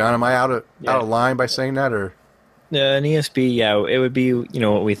think, John? Am I out of line by saying that, or? An ESB, yeah, it would be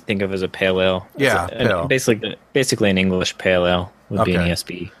what we think of as a pale ale. Yeah, pale. Basically an English pale ale would be an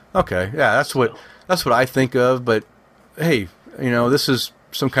ESB. Okay, yeah, that's what I think of. But hey, this is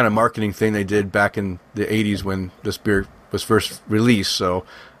some kind of marketing thing they did back in the '80s when this beer was first released. So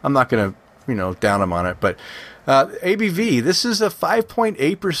I'm not gonna down them on it. But ABV, this is a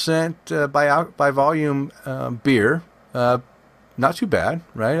 5.8% by volume beer. Not too bad,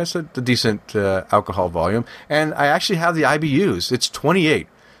 right? That's a decent alcohol volume. And I actually have the IBUs. It's 28,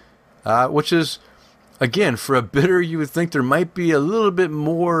 which is, again, for a bitter, you would think there might be a little bit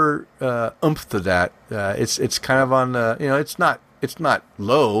more oomph to that. It's kind of on the, it's not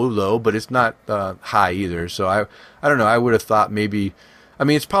low, but it's not high either. So I don't know. I would have thought maybe,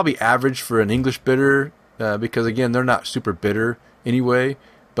 it's probably average for an English bitter because, again, they're not super bitter anyway.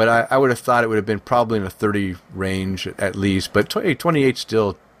 But I would have thought it would have been probably in the 30 range at least. But 28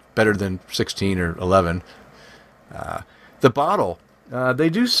 still better than 16 or 11. The bottle. They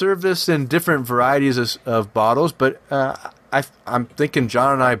do serve this in different varieties of bottles, but I'm thinking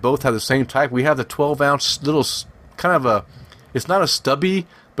John and I both have the same type. We have the 12-ounce little kind of a... It's not a stubby,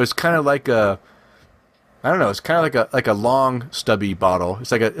 but it's kind of like a... I don't know. It's kind of like a long stubby bottle.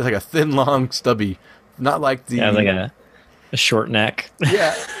 It's like a thin, long stubby not like the like a short neck.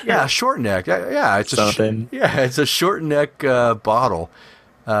 yeah, short neck. Yeah, it's something. It's a short neck bottle.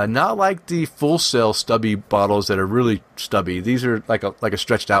 Not like the Full Sail stubby bottles that are really stubby. These are like a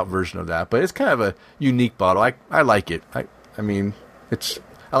stretched out version of that, but it's kind of a unique bottle. I like it. I mean,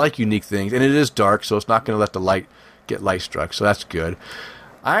 I like unique things, and it is dark, so it's not going to let the light get light struck. So that's good.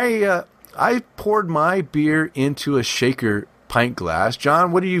 I poured my beer into a shaker pint glass.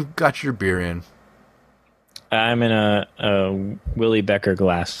 John, what do you got your beer in? I'm in a Willie Becker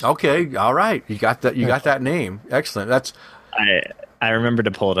glass. Okay, all right. You got that. You got that name. Excellent. That's. I remember to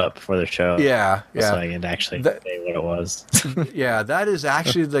pull it up before the show. Yeah. So I could actually say what it was. Yeah, that is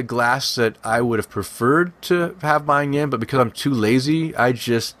actually the glass that I would have preferred to have mine in, but because I'm too lazy, I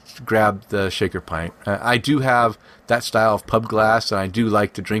just grabbed the shaker pint. I do have that style of pub glass, and I do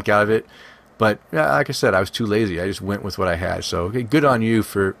like to drink out of it. But yeah, like I said, I was too lazy. I just went with what I had. So good on you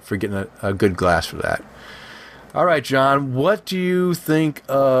for getting a good glass for that. All right, John, what do you think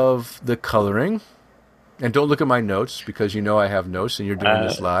of the coloring? And don't look at my notes because you know I have notes and you're doing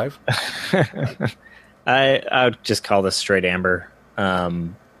this live. I would just call this straight amber. I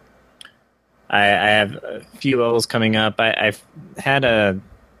have a few bubbles coming up. I've had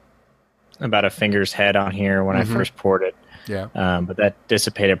about a finger's head on here when I first poured it. Yeah. But that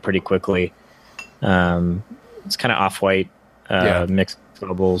dissipated pretty quickly. It's kind of off-white, mixed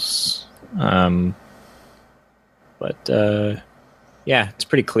bubbles. But it's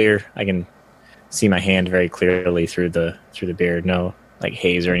pretty clear. I can see my hand very clearly through the beer. No like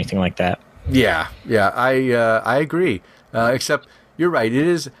haze or anything like that. Yeah. I agree. Except you're right.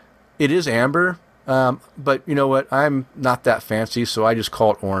 It is amber. But you know what? I'm not that fancy, so I just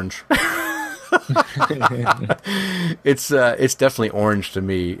call it orange. It's definitely orange to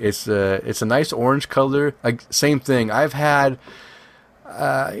me. It's a nice orange color. Like same thing. I've had.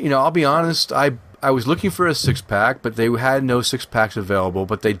 I'll be honest. I was looking for a 6-pack, but they had no 6-packs available,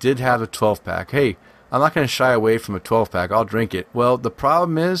 but they did have a 12-pack. Hey, I'm not going to shy away from a 12-pack. I'll drink it. Well, the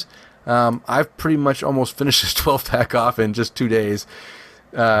problem is I've pretty much almost finished this 12-pack off in just 2 days,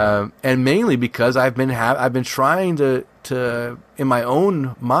 and mainly because I've been trying to in my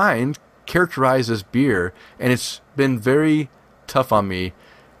own mind characterize this beer, and it's been very tough on me.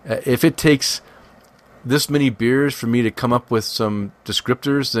 If it takes this many beers for me to come up with some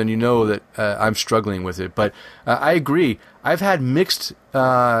descriptors, then you know that I'm struggling with it. But I agree. I've had mixed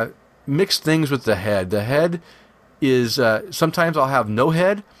things with the head. The head is sometimes I'll have no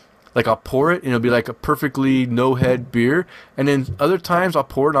head, like I'll pour it and it'll be like a perfectly no head beer, and then other times I'll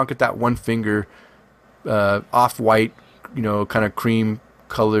pour it and I'll get that one finger off white, kind of cream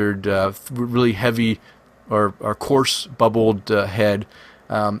colored, really heavy or coarse bubbled head,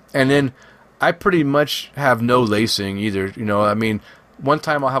 and then I pretty much have no lacing either. I mean, one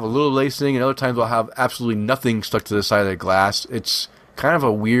time I'll have a little lacing, and other times I'll have absolutely nothing stuck to the side of the glass. It's kind of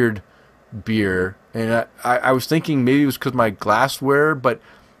a weird beer, and I was thinking maybe it was because my glassware, but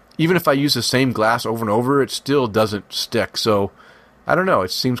even if I use the same glass over and over, it still doesn't stick. So I don't know.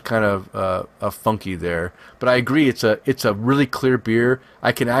 It seems kind of funky there. But I agree. It's a really clear beer.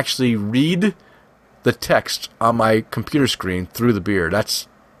 I can actually read the text on my computer screen through the beer. That's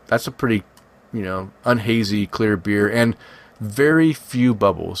a pretty unhazy, clear beer, and very few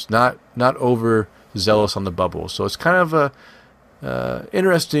bubbles. Not over zealous on the bubbles. So it's kind of a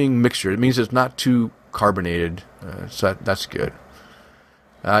interesting mixture. It means it's not too carbonated. So that's good.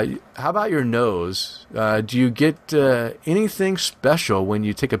 How about your nose? Do you get anything special when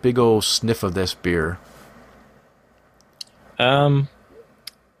you take a big old sniff of this beer? I'm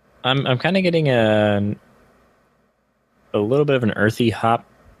kind of getting a little bit of an earthy hop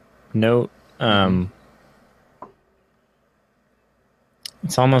note.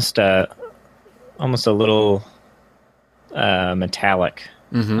 It's almost a little metallic.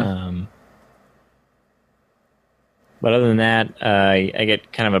 But other than that, I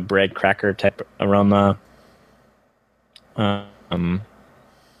get kind of a bread cracker type aroma. No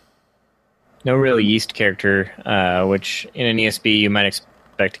real yeast character, which in an ESB you might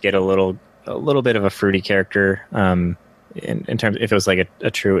expect to get a little bit of a fruity character. In terms, if it was like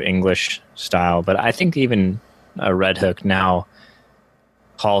a true English style, but I think even Red Hook now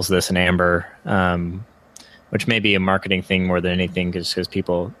calls this an amber, which may be a marketing thing more than anything, because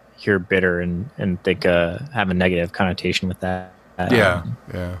people hear bitter and think have a negative connotation with that. Yeah.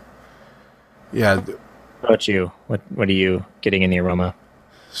 What about you? What are you getting in the aroma?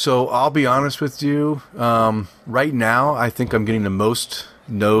 So I'll be honest with you. Right now, I think I'm getting the most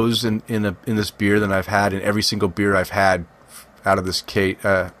nose in this beer than I've had in every single beer I've had out of this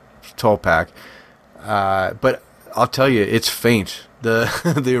 12-pack. But I'll tell you, it's faint.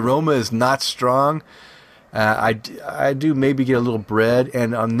 The aroma is not strong. I do maybe get a little bread,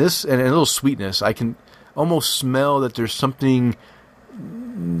 and on this, and a little sweetness. I can almost smell that there's something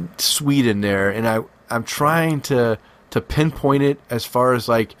sweet in there, and I'm trying to pinpoint it as far as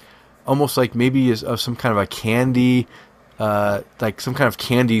like almost like maybe as of some kind of a candy, like some kind of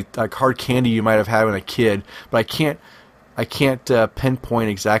candy, like hard candy you might have had when a kid, but I can't pinpoint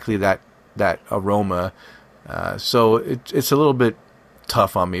exactly that aroma. So it's a little bit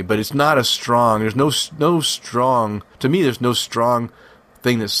tough on me, but it's not as strong. There's no strong, to me, there's no strong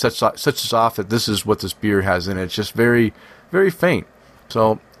thing that sets us off that this is what this beer has in it. It's just very, very faint.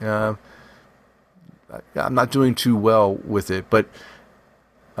 So I'm not doing too well with it. But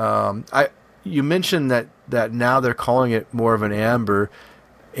you mentioned that now they're calling it more of an amber,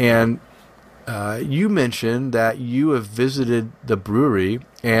 and you mentioned that you have visited the brewery,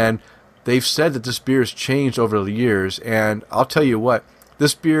 and they've said that this beer has changed over the years. And I'll tell you what,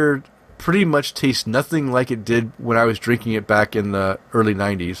 this beer pretty much tastes nothing like it did when I was drinking it back in the early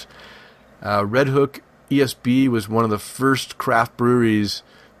 90s. Red Hook ESB was one of the first craft breweries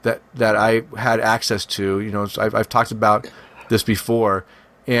that I had access to. You know, so I've talked about this before,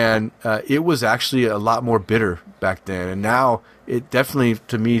 and it was actually a lot more bitter back then. And now it definitely,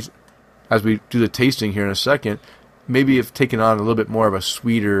 to me, as we do the tasting here in a second, maybe have taken on a little bit more of a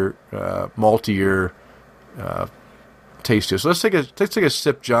sweeter, maltier taste to it. So let's take a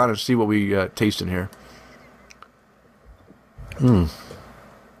sip, John, and see what we taste in here.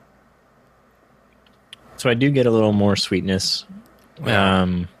 So I do get a little more sweetness.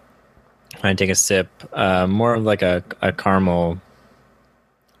 When I take a sip, more of like a caramel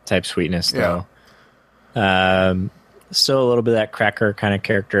type sweetness, though. Yeah. Still a little bit of that cracker kind of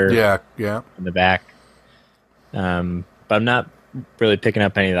character. Yeah. In the back. But I'm not really picking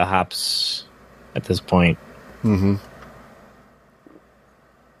up any of the hops at this point. Mm-hmm.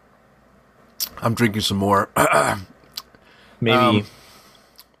 I'm drinking some more. Maybe.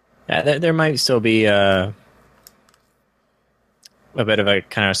 There might still be a bit of a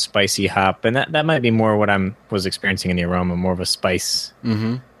kind of spicy hop, and that might be more what was experiencing in the aroma, more of a spice,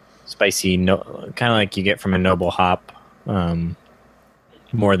 spicy, kind of like you get from a noble hop,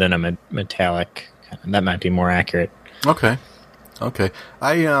 more than a metallic. That might be more accurate. Okay.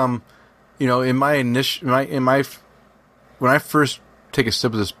 I in my initial, when I first take a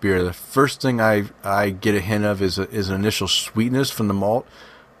sip of this beer, the first thing I get a hint of is an initial sweetness from the malt.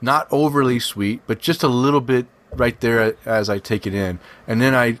 Not overly sweet, but just a little bit right there as I take it in. And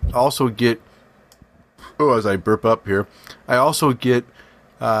then I also get, as I burp up here, I also get,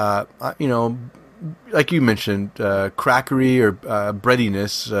 like you mentioned, crackery or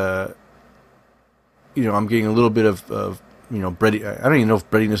breadiness. I'm getting a little bit of bready. I don't even know if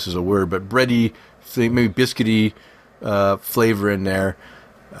breadiness is a word, but bready, maybe biscuity flavor in there.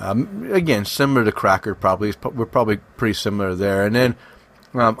 Again, similar to cracker, probably. We're probably pretty similar there. And then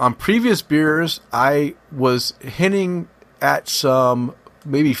on previous beers, I was hinting at some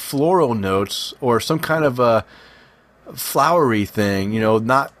maybe floral notes or some kind of a flowery thing.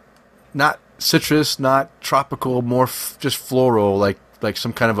 Not citrus, not tropical, more just floral, like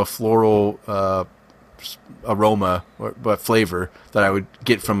some kind of a floral aroma but flavor that I would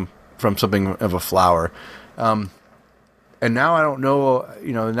get from something of a flower. And now I don't know,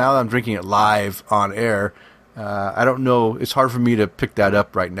 now that I'm drinking it live on air, I don't know, it's hard for me to pick that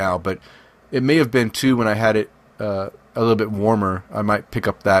up right now, but it may have been too when I had it a little bit warmer. I might pick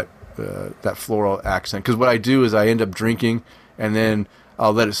up that floral accent, because what I do is I end up drinking and then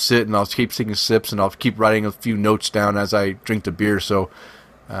I'll let it sit and I'll keep taking sips and I'll keep writing a few notes down as I drink the beer. So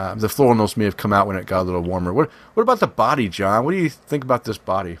the floral notes may have come out when it got a little warmer. What about the body, John? What do you think about this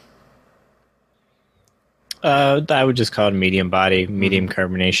body? I would just call it a medium body, medium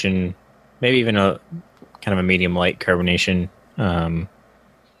carbonation, maybe even a kind of a medium light carbonation. I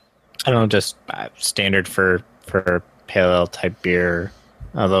don't know, just standard for pale ale type beer,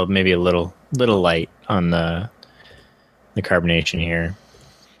 although maybe a little light on the carbonation here.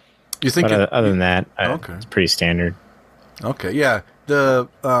 You think? But other than that, okay, it's pretty standard. Okay, yeah.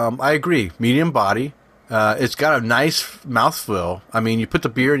 I agree. Medium body. It's got a nice mouthfeel. I mean, you put the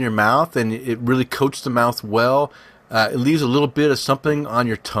beer in your mouth, and it really coats the mouth well. It leaves a little bit of something on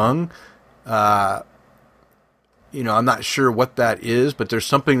your tongue. I'm not sure what that is, but there's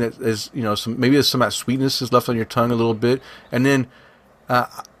something that is, maybe there's some of that sweetness is left on your tongue a little bit. And then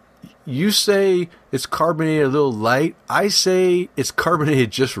you say it's carbonated a little light. I say it's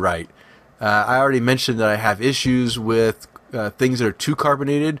carbonated just right. I already mentioned that I have issues with things that are too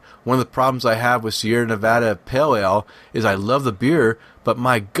carbonated. One of the problems I have with Sierra Nevada Pale Ale is I love the beer, but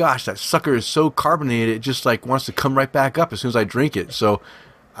my gosh, that sucker is so carbonated, it just like wants to come right back up as soon as I drink it. So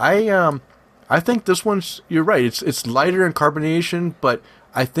I I think this one's. You're right. It's lighter in carbonation, but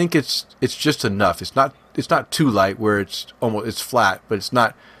I think it's just enough. It's not too light where it's flat, but it's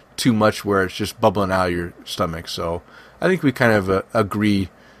not too much where it's just bubbling out of your stomach. So I think we kind of agree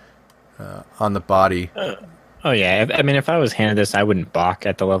on the body. Oh yeah, I mean, if I was handed this, I wouldn't balk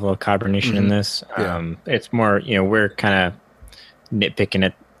at the level of carbonation in this. Yeah. It's more, we're kind of nitpicking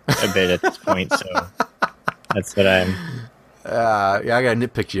it a bit at this point, so that's what I'm. Yeah, I gotta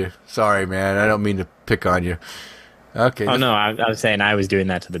nitpick you. Sorry, man. I don't mean to pick on you. Okay. Oh no, I was saying I was doing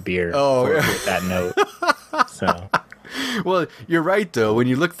that to the beer. Oh, yeah. With that note. So. Well, you're right though. When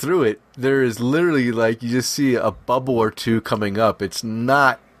you look through it, there is literally you just see a bubble or two coming up. It's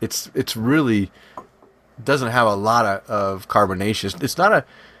not. It's really doesn't have a lot of carbonation.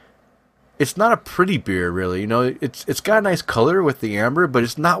 It's not a pretty beer, really. It's got a nice color with the amber, but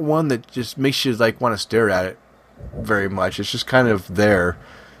it's not one that just makes you want to stare at it very much. It's just kind of there.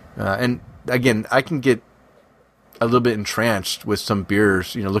 And again, I can get a little bit entranced with some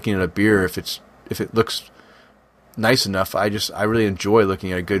beers. Looking at a beer if it looks nice enough. I really enjoy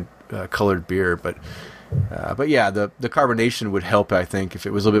looking at a good colored beer, but yeah, the carbonation would help. I think if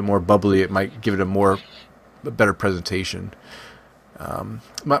it was a little bit more bubbly, it might give it a better presentation.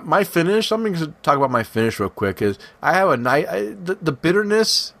 My finish. I'm going to talk about my finish real quick. Is I have the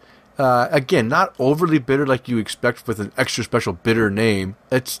bitterness. Again, not overly bitter like you expect with an extra special bitter name.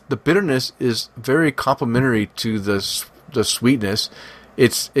 The bitterness is very complementary to the sweetness.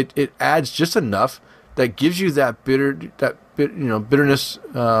 It adds just enough that gives you that bitterness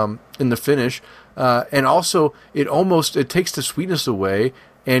in the finish, and also it takes the sweetness away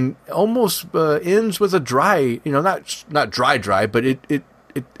and almost ends with a dry, not dry, but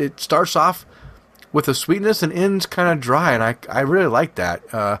it starts off with a sweetness and ends kind of dry, and I really like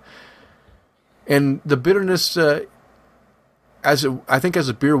that. And the bitterness, I think as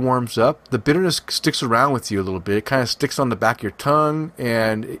the beer warms up, the bitterness sticks around with you a little bit. It kind of sticks on the back of your tongue,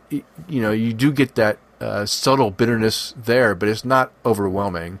 and you do get that subtle bitterness there, but it's not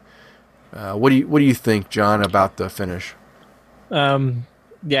overwhelming. What do you think, John, about the finish?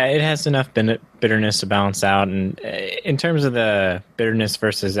 Yeah, it has enough bitterness to balance out, and in terms of the bitterness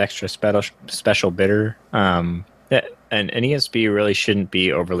versus extra special bitter, an ESB really shouldn't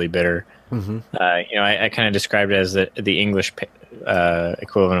be overly bitter. Mm-hmm. I kind of described it as the English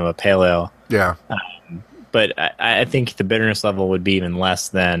equivalent of a pale ale. Yeah. But I think the bitterness level would be even less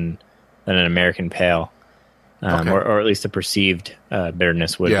than an American pale, Okay. or at least the perceived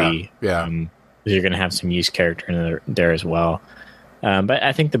bitterness would be. Yeah. You're going to have some yeast character in there as well. But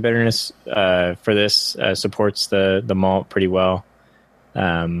I think the bitterness for this supports the malt pretty well.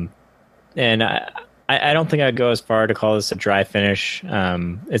 And I don't think I'd go as far to call this a dry finish.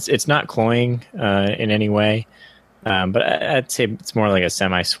 It's not cloying in any way, but I'd say it's more like a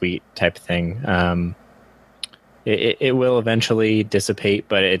semi-sweet type of thing. It will eventually dissipate,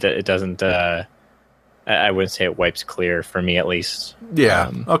 but it doesn't. I wouldn't say it wipes clear for me, at least.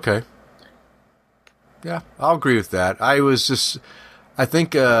 Yeah. Okay. Yeah, I'll agree with that. I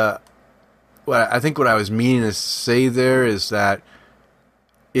think what I was meaning to say there is that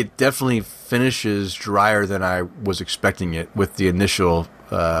it definitely finishes drier than I was expecting it with the initial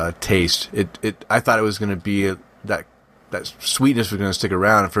taste. I thought it was going to be that sweetness was going to stick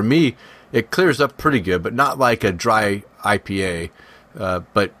around. And for me, it clears up pretty good, but not like a dry IPA.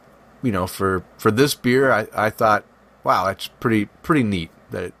 But for this beer, I thought, wow, that's pretty neat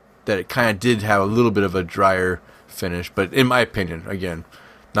that it kind of did have a little bit of a drier finish. But in my opinion, again,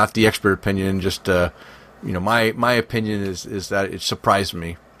 not the expert opinion, just my opinion is that it surprised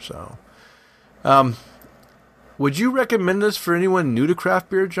me. So, would you recommend this for anyone new to craft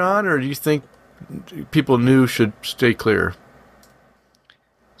beer, John, or do you think people new should stay clear?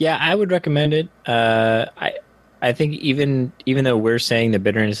 Yeah, I would recommend it. I think even though we're saying the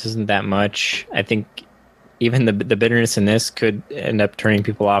bitterness isn't that much, I think even the bitterness in this could end up turning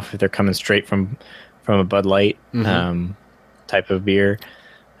people off if they're coming straight from a Bud Light type of beer.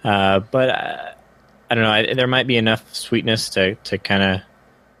 But I don't know. There might be enough sweetness to kind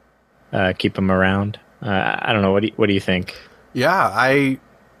of keep them around. I don't know. What do you think? Yeah,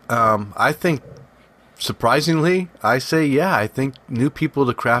 I think surprisingly, I say yeah. I think new people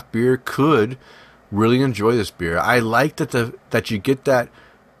to craft beer could really enjoy this beer. I like that you get that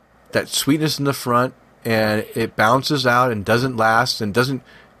sweetness in the front, and it bounces out and doesn't last and doesn't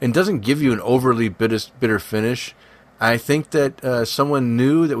give you an overly bitter finish. I think that someone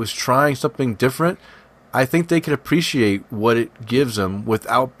new that was trying something different, I think they could appreciate what it gives them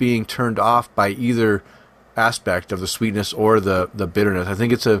without being turned off by either aspect of the sweetness or the bitterness. I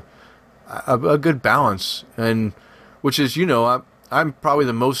think it's a good balance, and which is I'm probably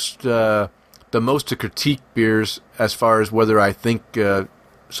the most the most to critique beers as far as whether I think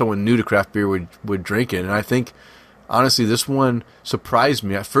someone new to craft beer would drink it. And I think, honestly, this one surprised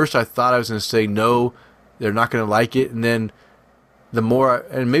me. At first, I thought I was going to say no, they're not going to like it. And then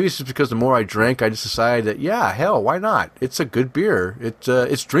and maybe it's just because the more I drank, I just decided that, yeah, hell, why not? It's a good beer.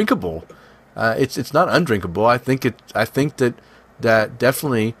 It's drinkable. It's not undrinkable. I think that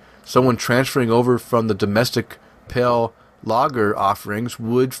definitely someone transferring over from the domestic pale lager offerings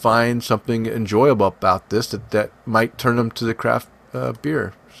would find something enjoyable about this that might turn them to the craft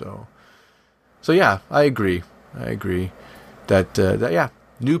beer. So yeah, I agree that yeah,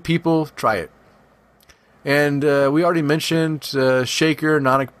 new people, try it. And we already mentioned Shaker,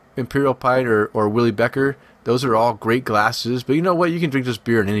 non-Imperial Pint, or Willie Becker. Those are all great glasses. But you know what? You can drink this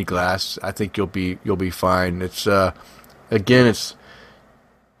beer in any glass. I think you'll be fine. It's again,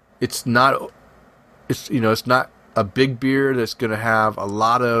 it's not a big beer that's going to have a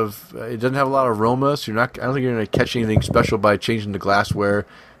lot of. It doesn't have a lot of aroma, so I don't think you're going to catch anything special by changing the glassware.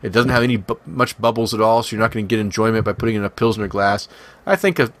 It doesn't have much bubbles at all, so you're not going to get enjoyment by putting it in a Pilsner glass. I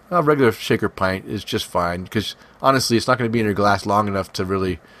think a regular Shaker pint is just fine, because honestly, it's not going to be in your glass long enough to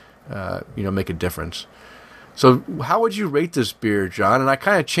really, make a difference. So how would you rate this beer, John? And I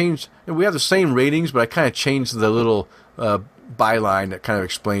kind of changed. We have the same ratings, but I kind of changed the little byline that kind of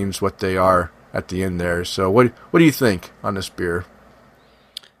explains what they are at the end there. So what do you think on this beer?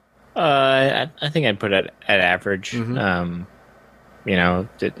 I think I'd put it at average. Mm-hmm.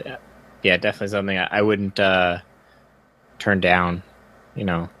 Definitely something I wouldn't turn down.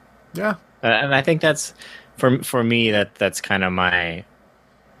 Yeah. And I think that's for me that's kind of my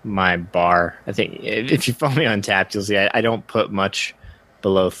bar. I think if you follow me on Tapped, you'll see I don't put much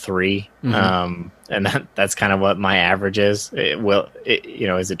below 3. Mm-hmm. And that's kind of what my average is.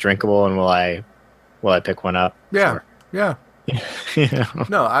 Is it drinkable, and will I pick one up? Yeah. Sure. Yeah.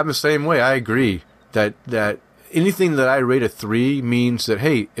 No, I'm the same way. I agree that anything that I rate a 3 means that,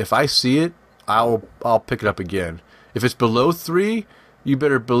 hey, if I see it, I'll pick it up again. If it's below 3, you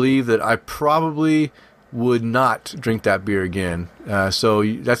better believe that I probably would not drink that beer again. So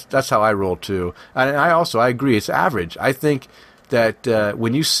that's how I roll too. And I agree. It's average. I think that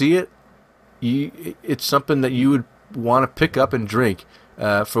when you see it, it's something that you would want to pick up and drink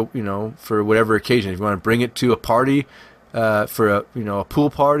for whatever occasion. If you want to bring it to a party, for a pool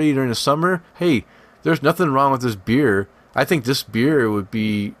party during the summer, hey, there's nothing wrong with this beer. I think this beer would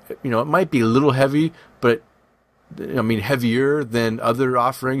be, it might be a little heavy, but heavier than other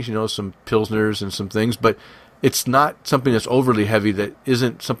offerings, some Pilsners and some things, but it's not something that's overly heavy that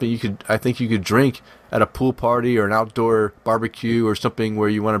isn't something I think you could drink at a pool party or an outdoor barbecue or something where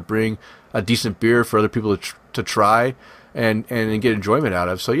you want to bring a decent beer for other people to try and get enjoyment out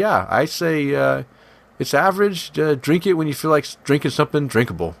of. So yeah, I say it's average. Drink it when you feel like drinking something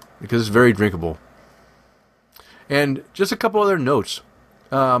drinkable, because it's very drinkable. And just a couple other notes.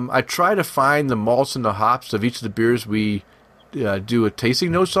 I try to find the malts and the hops of each of the beers we do a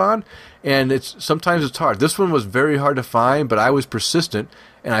tasting notes on, and sometimes it's hard. This one was very hard to find, but I was persistent,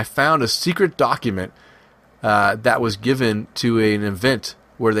 and I found a secret document that was given to an event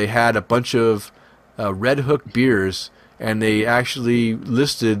where they had a bunch of Red Hook beers, and they actually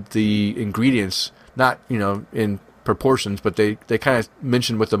listed the ingredients, not in proportions, but they kind of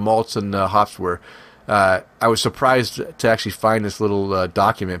mentioned what the malts and the hops were. I was surprised to actually find this little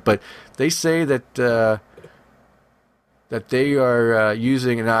document, but they say that they are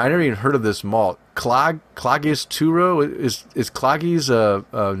using, and I never even heard of this malt, Cloggies Turo. Is Cloggies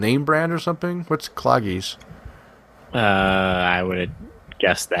a name brand or something? What's Cloggies? I would have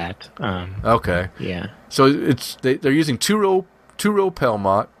guessed that. Okay. Yeah. So they're using two row pale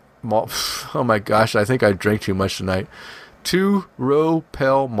malt. Oh my gosh, I think I drank too much tonight. 2 row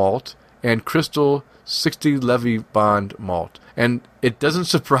pale malt and Crystal 60 Levy-Bond malt. And it doesn't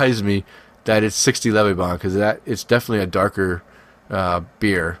surprise me that it's 60 Levy-Bond, because it's definitely a darker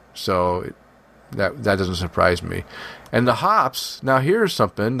beer. So that doesn't surprise me. And the hops, now here's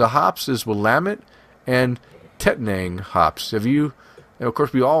something. The hops is Willamette and Tettnang hops. And of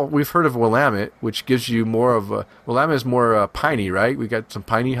course, we've heard of Willamette, which gives you more of a... Willamette is more piney, right? We got some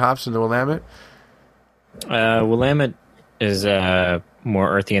piney hops in the Willamette? Willamette is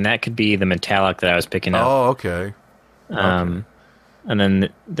more earthy, and that could be the metallic that I was picking up. Oh, okay. And then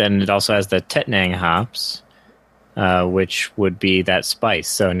it also has the Tettnang hops, which would be that spice.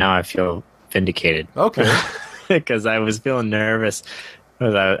 So now I feel vindicated. Okay. Because I was feeling nervous.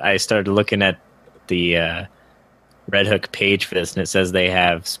 I started looking at the Red Hook page for this, and it says they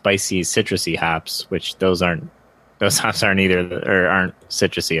have spicy citrusy hops, which those hops aren't either, or aren't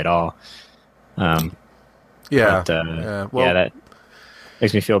citrusy at all.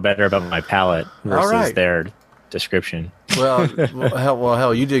 makes me feel better about my palate versus right. their description. Well,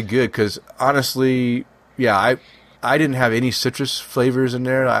 hell, you did good because honestly, yeah, I didn't have any citrus flavors in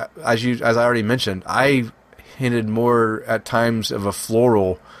there. As I already mentioned, I hinted more at times of a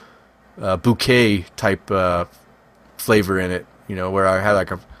floral bouquet type flavor in it. You know, where I had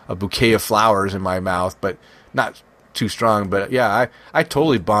like a bouquet of flowers in my mouth, but not too strong. But yeah, I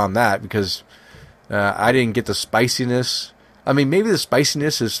totally bombed that because I didn't get the spiciness. I mean, maybe the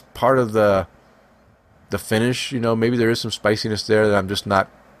spiciness is part of the finish. You know, maybe there is some spiciness there that I'm just not,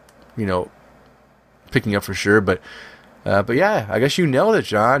 you know, picking up for sure. But yeah, I guess you nailed it,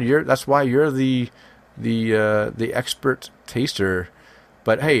 John. That's why you're the expert taster.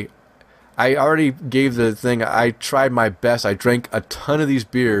 But hey, I already gave the thing. I tried my best. I drank a ton of these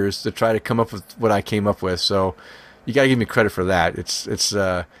beers to try to come up with what I came up with. So you got to give me credit for that. It's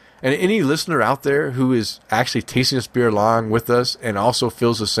and any listener out there who is actually tasting this beer along with us and also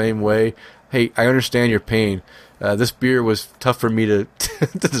feels the same way, hey, I understand your pain. This beer was tough for me to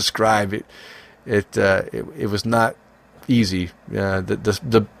to describe. It was not easy.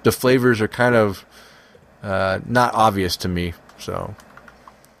 The flavors are kind of not obvious to me. So,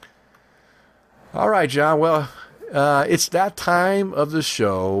 all right, John. Well, it's that time of the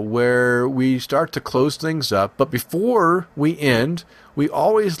show where we start to close things up. But before we end, we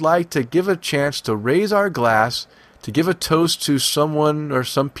always like to give a chance to raise our glass, to give a toast to someone or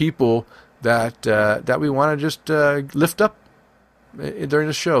some people that we want to just lift up during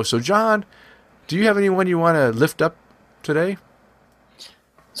the show. So, John, do you have anyone you want to lift up today?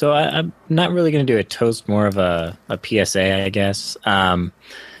 So I'm not really going to do a toast, more of a PSA, I guess.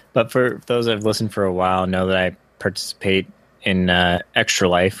 But for those that have listened for a while, know that I participate in Extra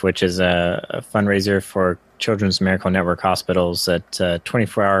Life, which is a fundraiser for Children's Miracle Network hospitals at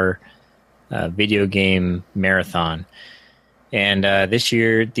 24-hour video game marathon. And this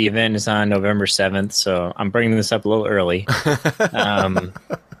year, the event is on November 7th, so I'm bringing this up a little early.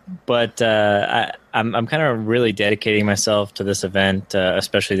 But I'm kind of really dedicating myself to this event,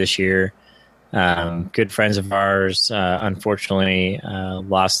 especially this year. Good friends of ours, unfortunately,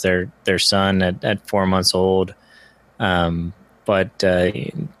 lost their son at 4 months old. But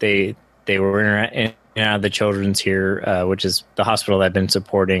they were in and out of the children's here, which is the hospital that I've been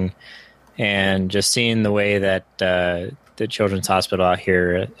supporting, and just seeing the way that the children's hospital out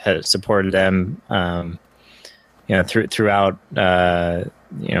here has supported them, throughout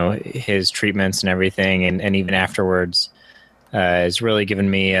his treatments and everything, and even afterwards, has really given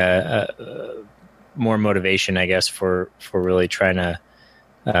me a more motivation, I guess, for really trying to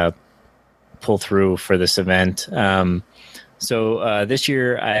pull through for this event. So this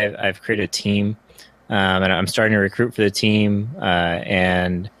year I've created a team, and I'm starting to recruit for the team,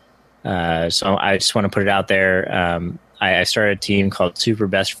 and so I just want to put it out there. I started a team called Super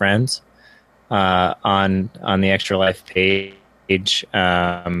Best Friends on the Extra Life page. If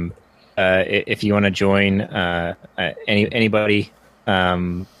you want to join, anybody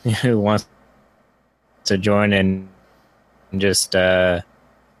who wants to join and just for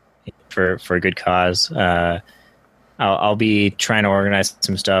a good cause, I'll be trying to organize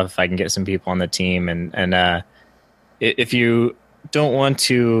some stuff. I can get some people on the team, and if you don't want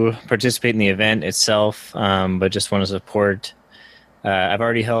to participate in the event itself, but just want to support, I've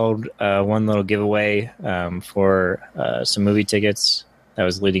already held one little giveaway for some movie tickets that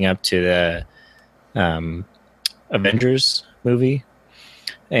was leading up to the Avengers movie,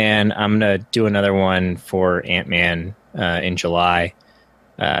 and I'm gonna do another one for Ant-Man in July.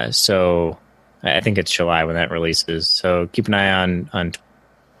 So I think it's July when that releases. So keep an eye on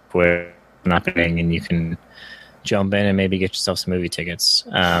Twitter, and you can jump in and maybe get yourself some movie tickets.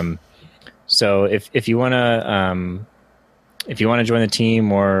 So if you want to join the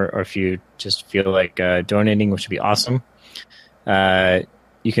team, or if you just feel like donating, which would be awesome,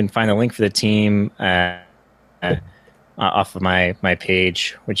 you can find the link for the team off of my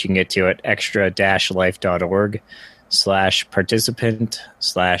page, which you can get to at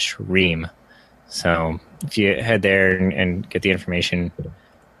extra-life.org/participant/ream. So if you head there and get the information,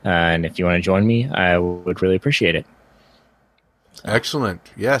 and if you want to join me, I would really appreciate it.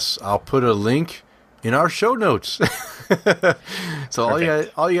 Excellent. Yes, I'll put a link in our show notes. So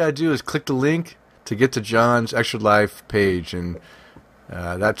all you gotta do is click the link to get to John's Extra Life page, and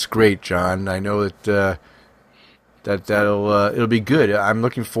that's great, John. I know that it'll be good. I'm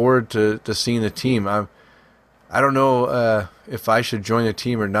looking forward to seeing the team. I don't know if I should join the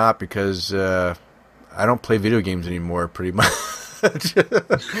team or not, because I don't play video games anymore, pretty much.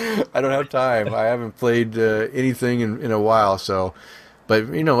 I don't have time. I haven't played anything in a while. So,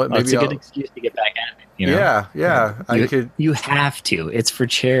 But you know what? Maybe it's a good excuse to get back at it. You know? Yeah. You have to. It's for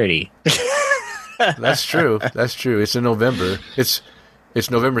charity. That's true. That's true. It's in November. It's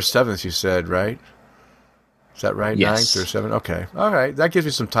November 7th. You said, right? Is that right? Yes. 9th or 7th? Okay. All right. That gives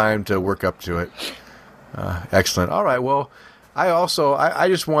me some time to work up to it. Excellent. All right. Well, I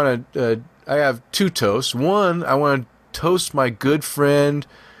just want to. I have two toasts. One, I want to toast my good friend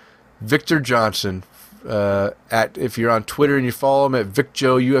Victor Johnson. If you're on Twitter and you follow him at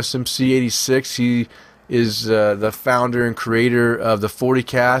VicJoeUSMC86, he is the founder and creator of the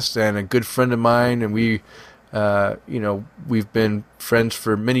 40Cast and a good friend of mine, and we've been friends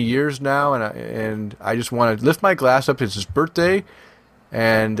for many years now, and I just want to lift my glass up. It's his birthday,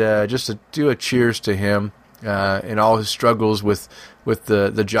 and just to do a cheers to him and all his struggles with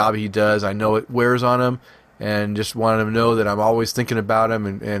the job he does. I know it wears on him, and just wanted him to know that I'm always thinking about him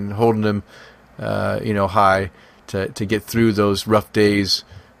and holding him high to get through those rough days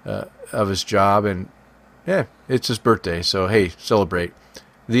of his job. And yeah, it's his birthday, so hey, celebrate.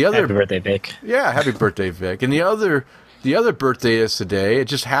 Happy birthday, Vic. Yeah, happy birthday, Vic. And the other birthday is today. It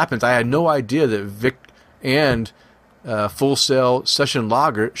just happens. I had no idea that Vic and Full Sail Session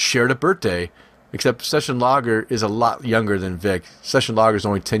Lager shared a birthday, except Session Lager is a lot younger than Vic. Session Lager is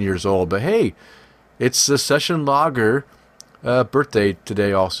only 10 years old, but hey, it's the Session Lager birthday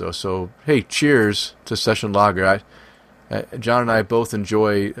today also. So hey, cheers to Session Lager. John and I both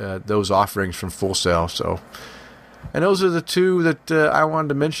enjoy those offerings from Full Sail. So, and those are the two that I wanted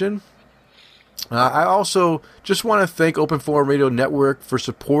to mention. I also just want to thank Open Forum Radio Network for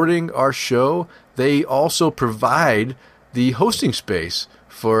supporting our show. They also provide the hosting space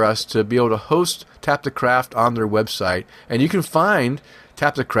for us to be able to host Tap the Craft on their website. And you can find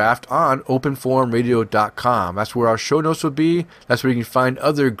Tap the Craft on openforumradio.com. That's where our show notes will be. That's where you can find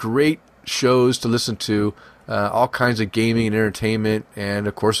other great shows to listen to, all kinds of gaming and entertainment, and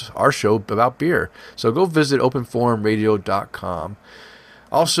of course our show about beer. So go visit openforumradio.com.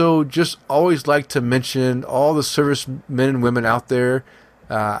 Also, just always like to mention all the servicemen and women out there.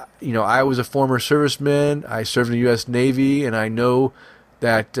 I was a former serviceman. I served in the U.S. Navy, and I know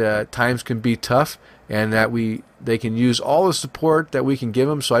that times can be tough, and that they can use all the support that we can give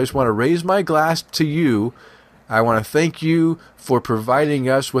them. So I just want to raise my glass to you. I want to thank you for providing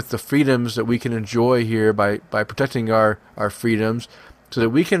us with the freedoms that we can enjoy here by protecting our freedoms, so that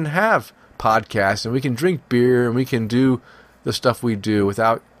we can have podcasts and we can drink beer and we can do the stuff we do.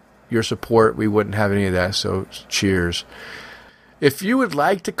 Without your support, we wouldn't have any of that. So cheers. If you would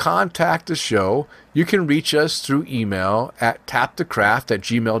like to contact the show, you can reach us through email at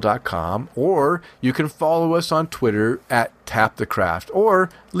tapthecraft@gmail.com, or you can follow us on Twitter at tapthecraft,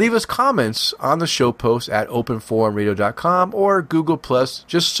 or leave us comments on the show post at openforumradio.com or Google+.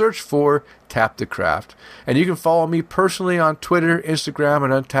 Just search for Tap the Craft. And you can follow me personally on Twitter, Instagram,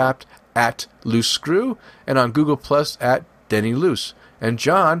 and Untapped at Loose Screw, and on Google+ at Denny Loose. And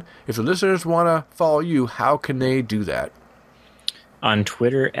John, if the listeners want to follow you, how can they do that? On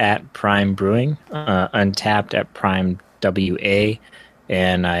Twitter at Prime Brewing, Untapped at Prime WA,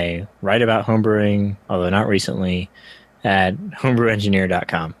 and I write about homebrewing, although not recently, at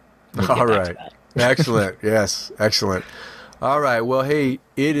homebrewengineer.com. All right. Excellent. Yes, excellent. All right. Well, hey,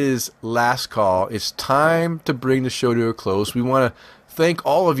 it is last call. It's time to bring the show to a close. We want to thank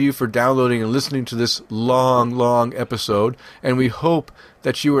all of you for downloading and listening to this long episode, and we hope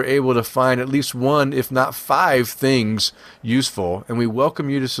that you were able to find at least one, if not 5 things useful. And we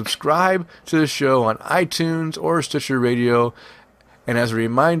welcome you to subscribe to the show on iTunes or Stitcher Radio. And as a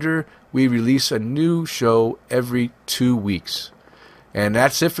reminder, we release a new show every 2 weeks. And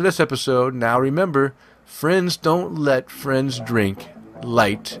that's it for this episode. Now remember, friends don't let friends drink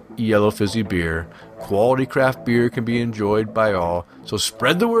light yellow fizzy beer. Quality craft beer can be enjoyed by all. So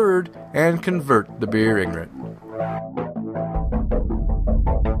spread the word and convert the beer ignorant.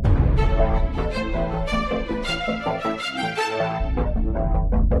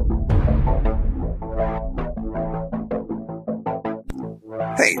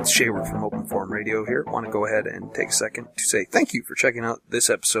 Hey, it's Shaver from Open Forum Radio here. I want to go ahead and take a second to say thank you for checking out this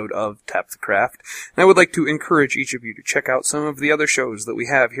episode of Tap the Craft. And I would like to encourage each of you to check out some of the other shows that we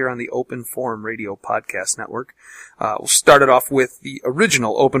have here on the Open Forum Radio Podcast Network. We'll start it off with the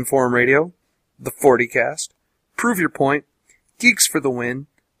original Open Forum Radio, the 40Cast, Prove Your Point, Geeks for the Win,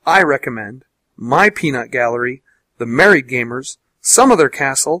 I Recommend, My Peanut Gallery, The Married Gamers, Some Other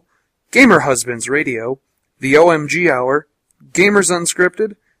Castle, Gamer Husbands Radio, The OMG Hour, Gamers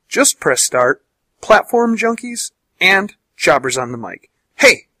Unscripted, Just Press Start, Platform Junkies, and Jobbers on the Mic.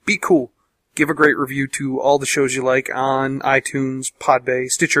 Hey, be cool. Give a great review to all the shows you like on iTunes,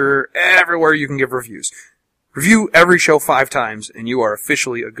 Podbay, Stitcher, everywhere you can give reviews. Review every show 5 times, and you are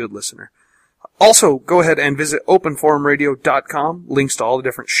officially a good listener. Also, go ahead and visit openforumradio.com, links to all the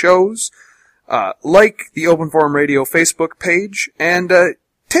different shows. Like the Open Forum Radio Facebook page, and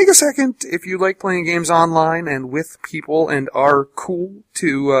take a second, if you like playing games online and with people and are cool,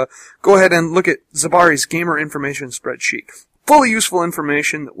 to go ahead and look at Zabari's Gamer Information Spreadsheet. Fully useful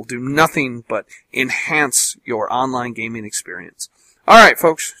information that will do nothing but enhance your online gaming experience. Alright,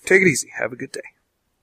 folks, take it easy. Have a good day.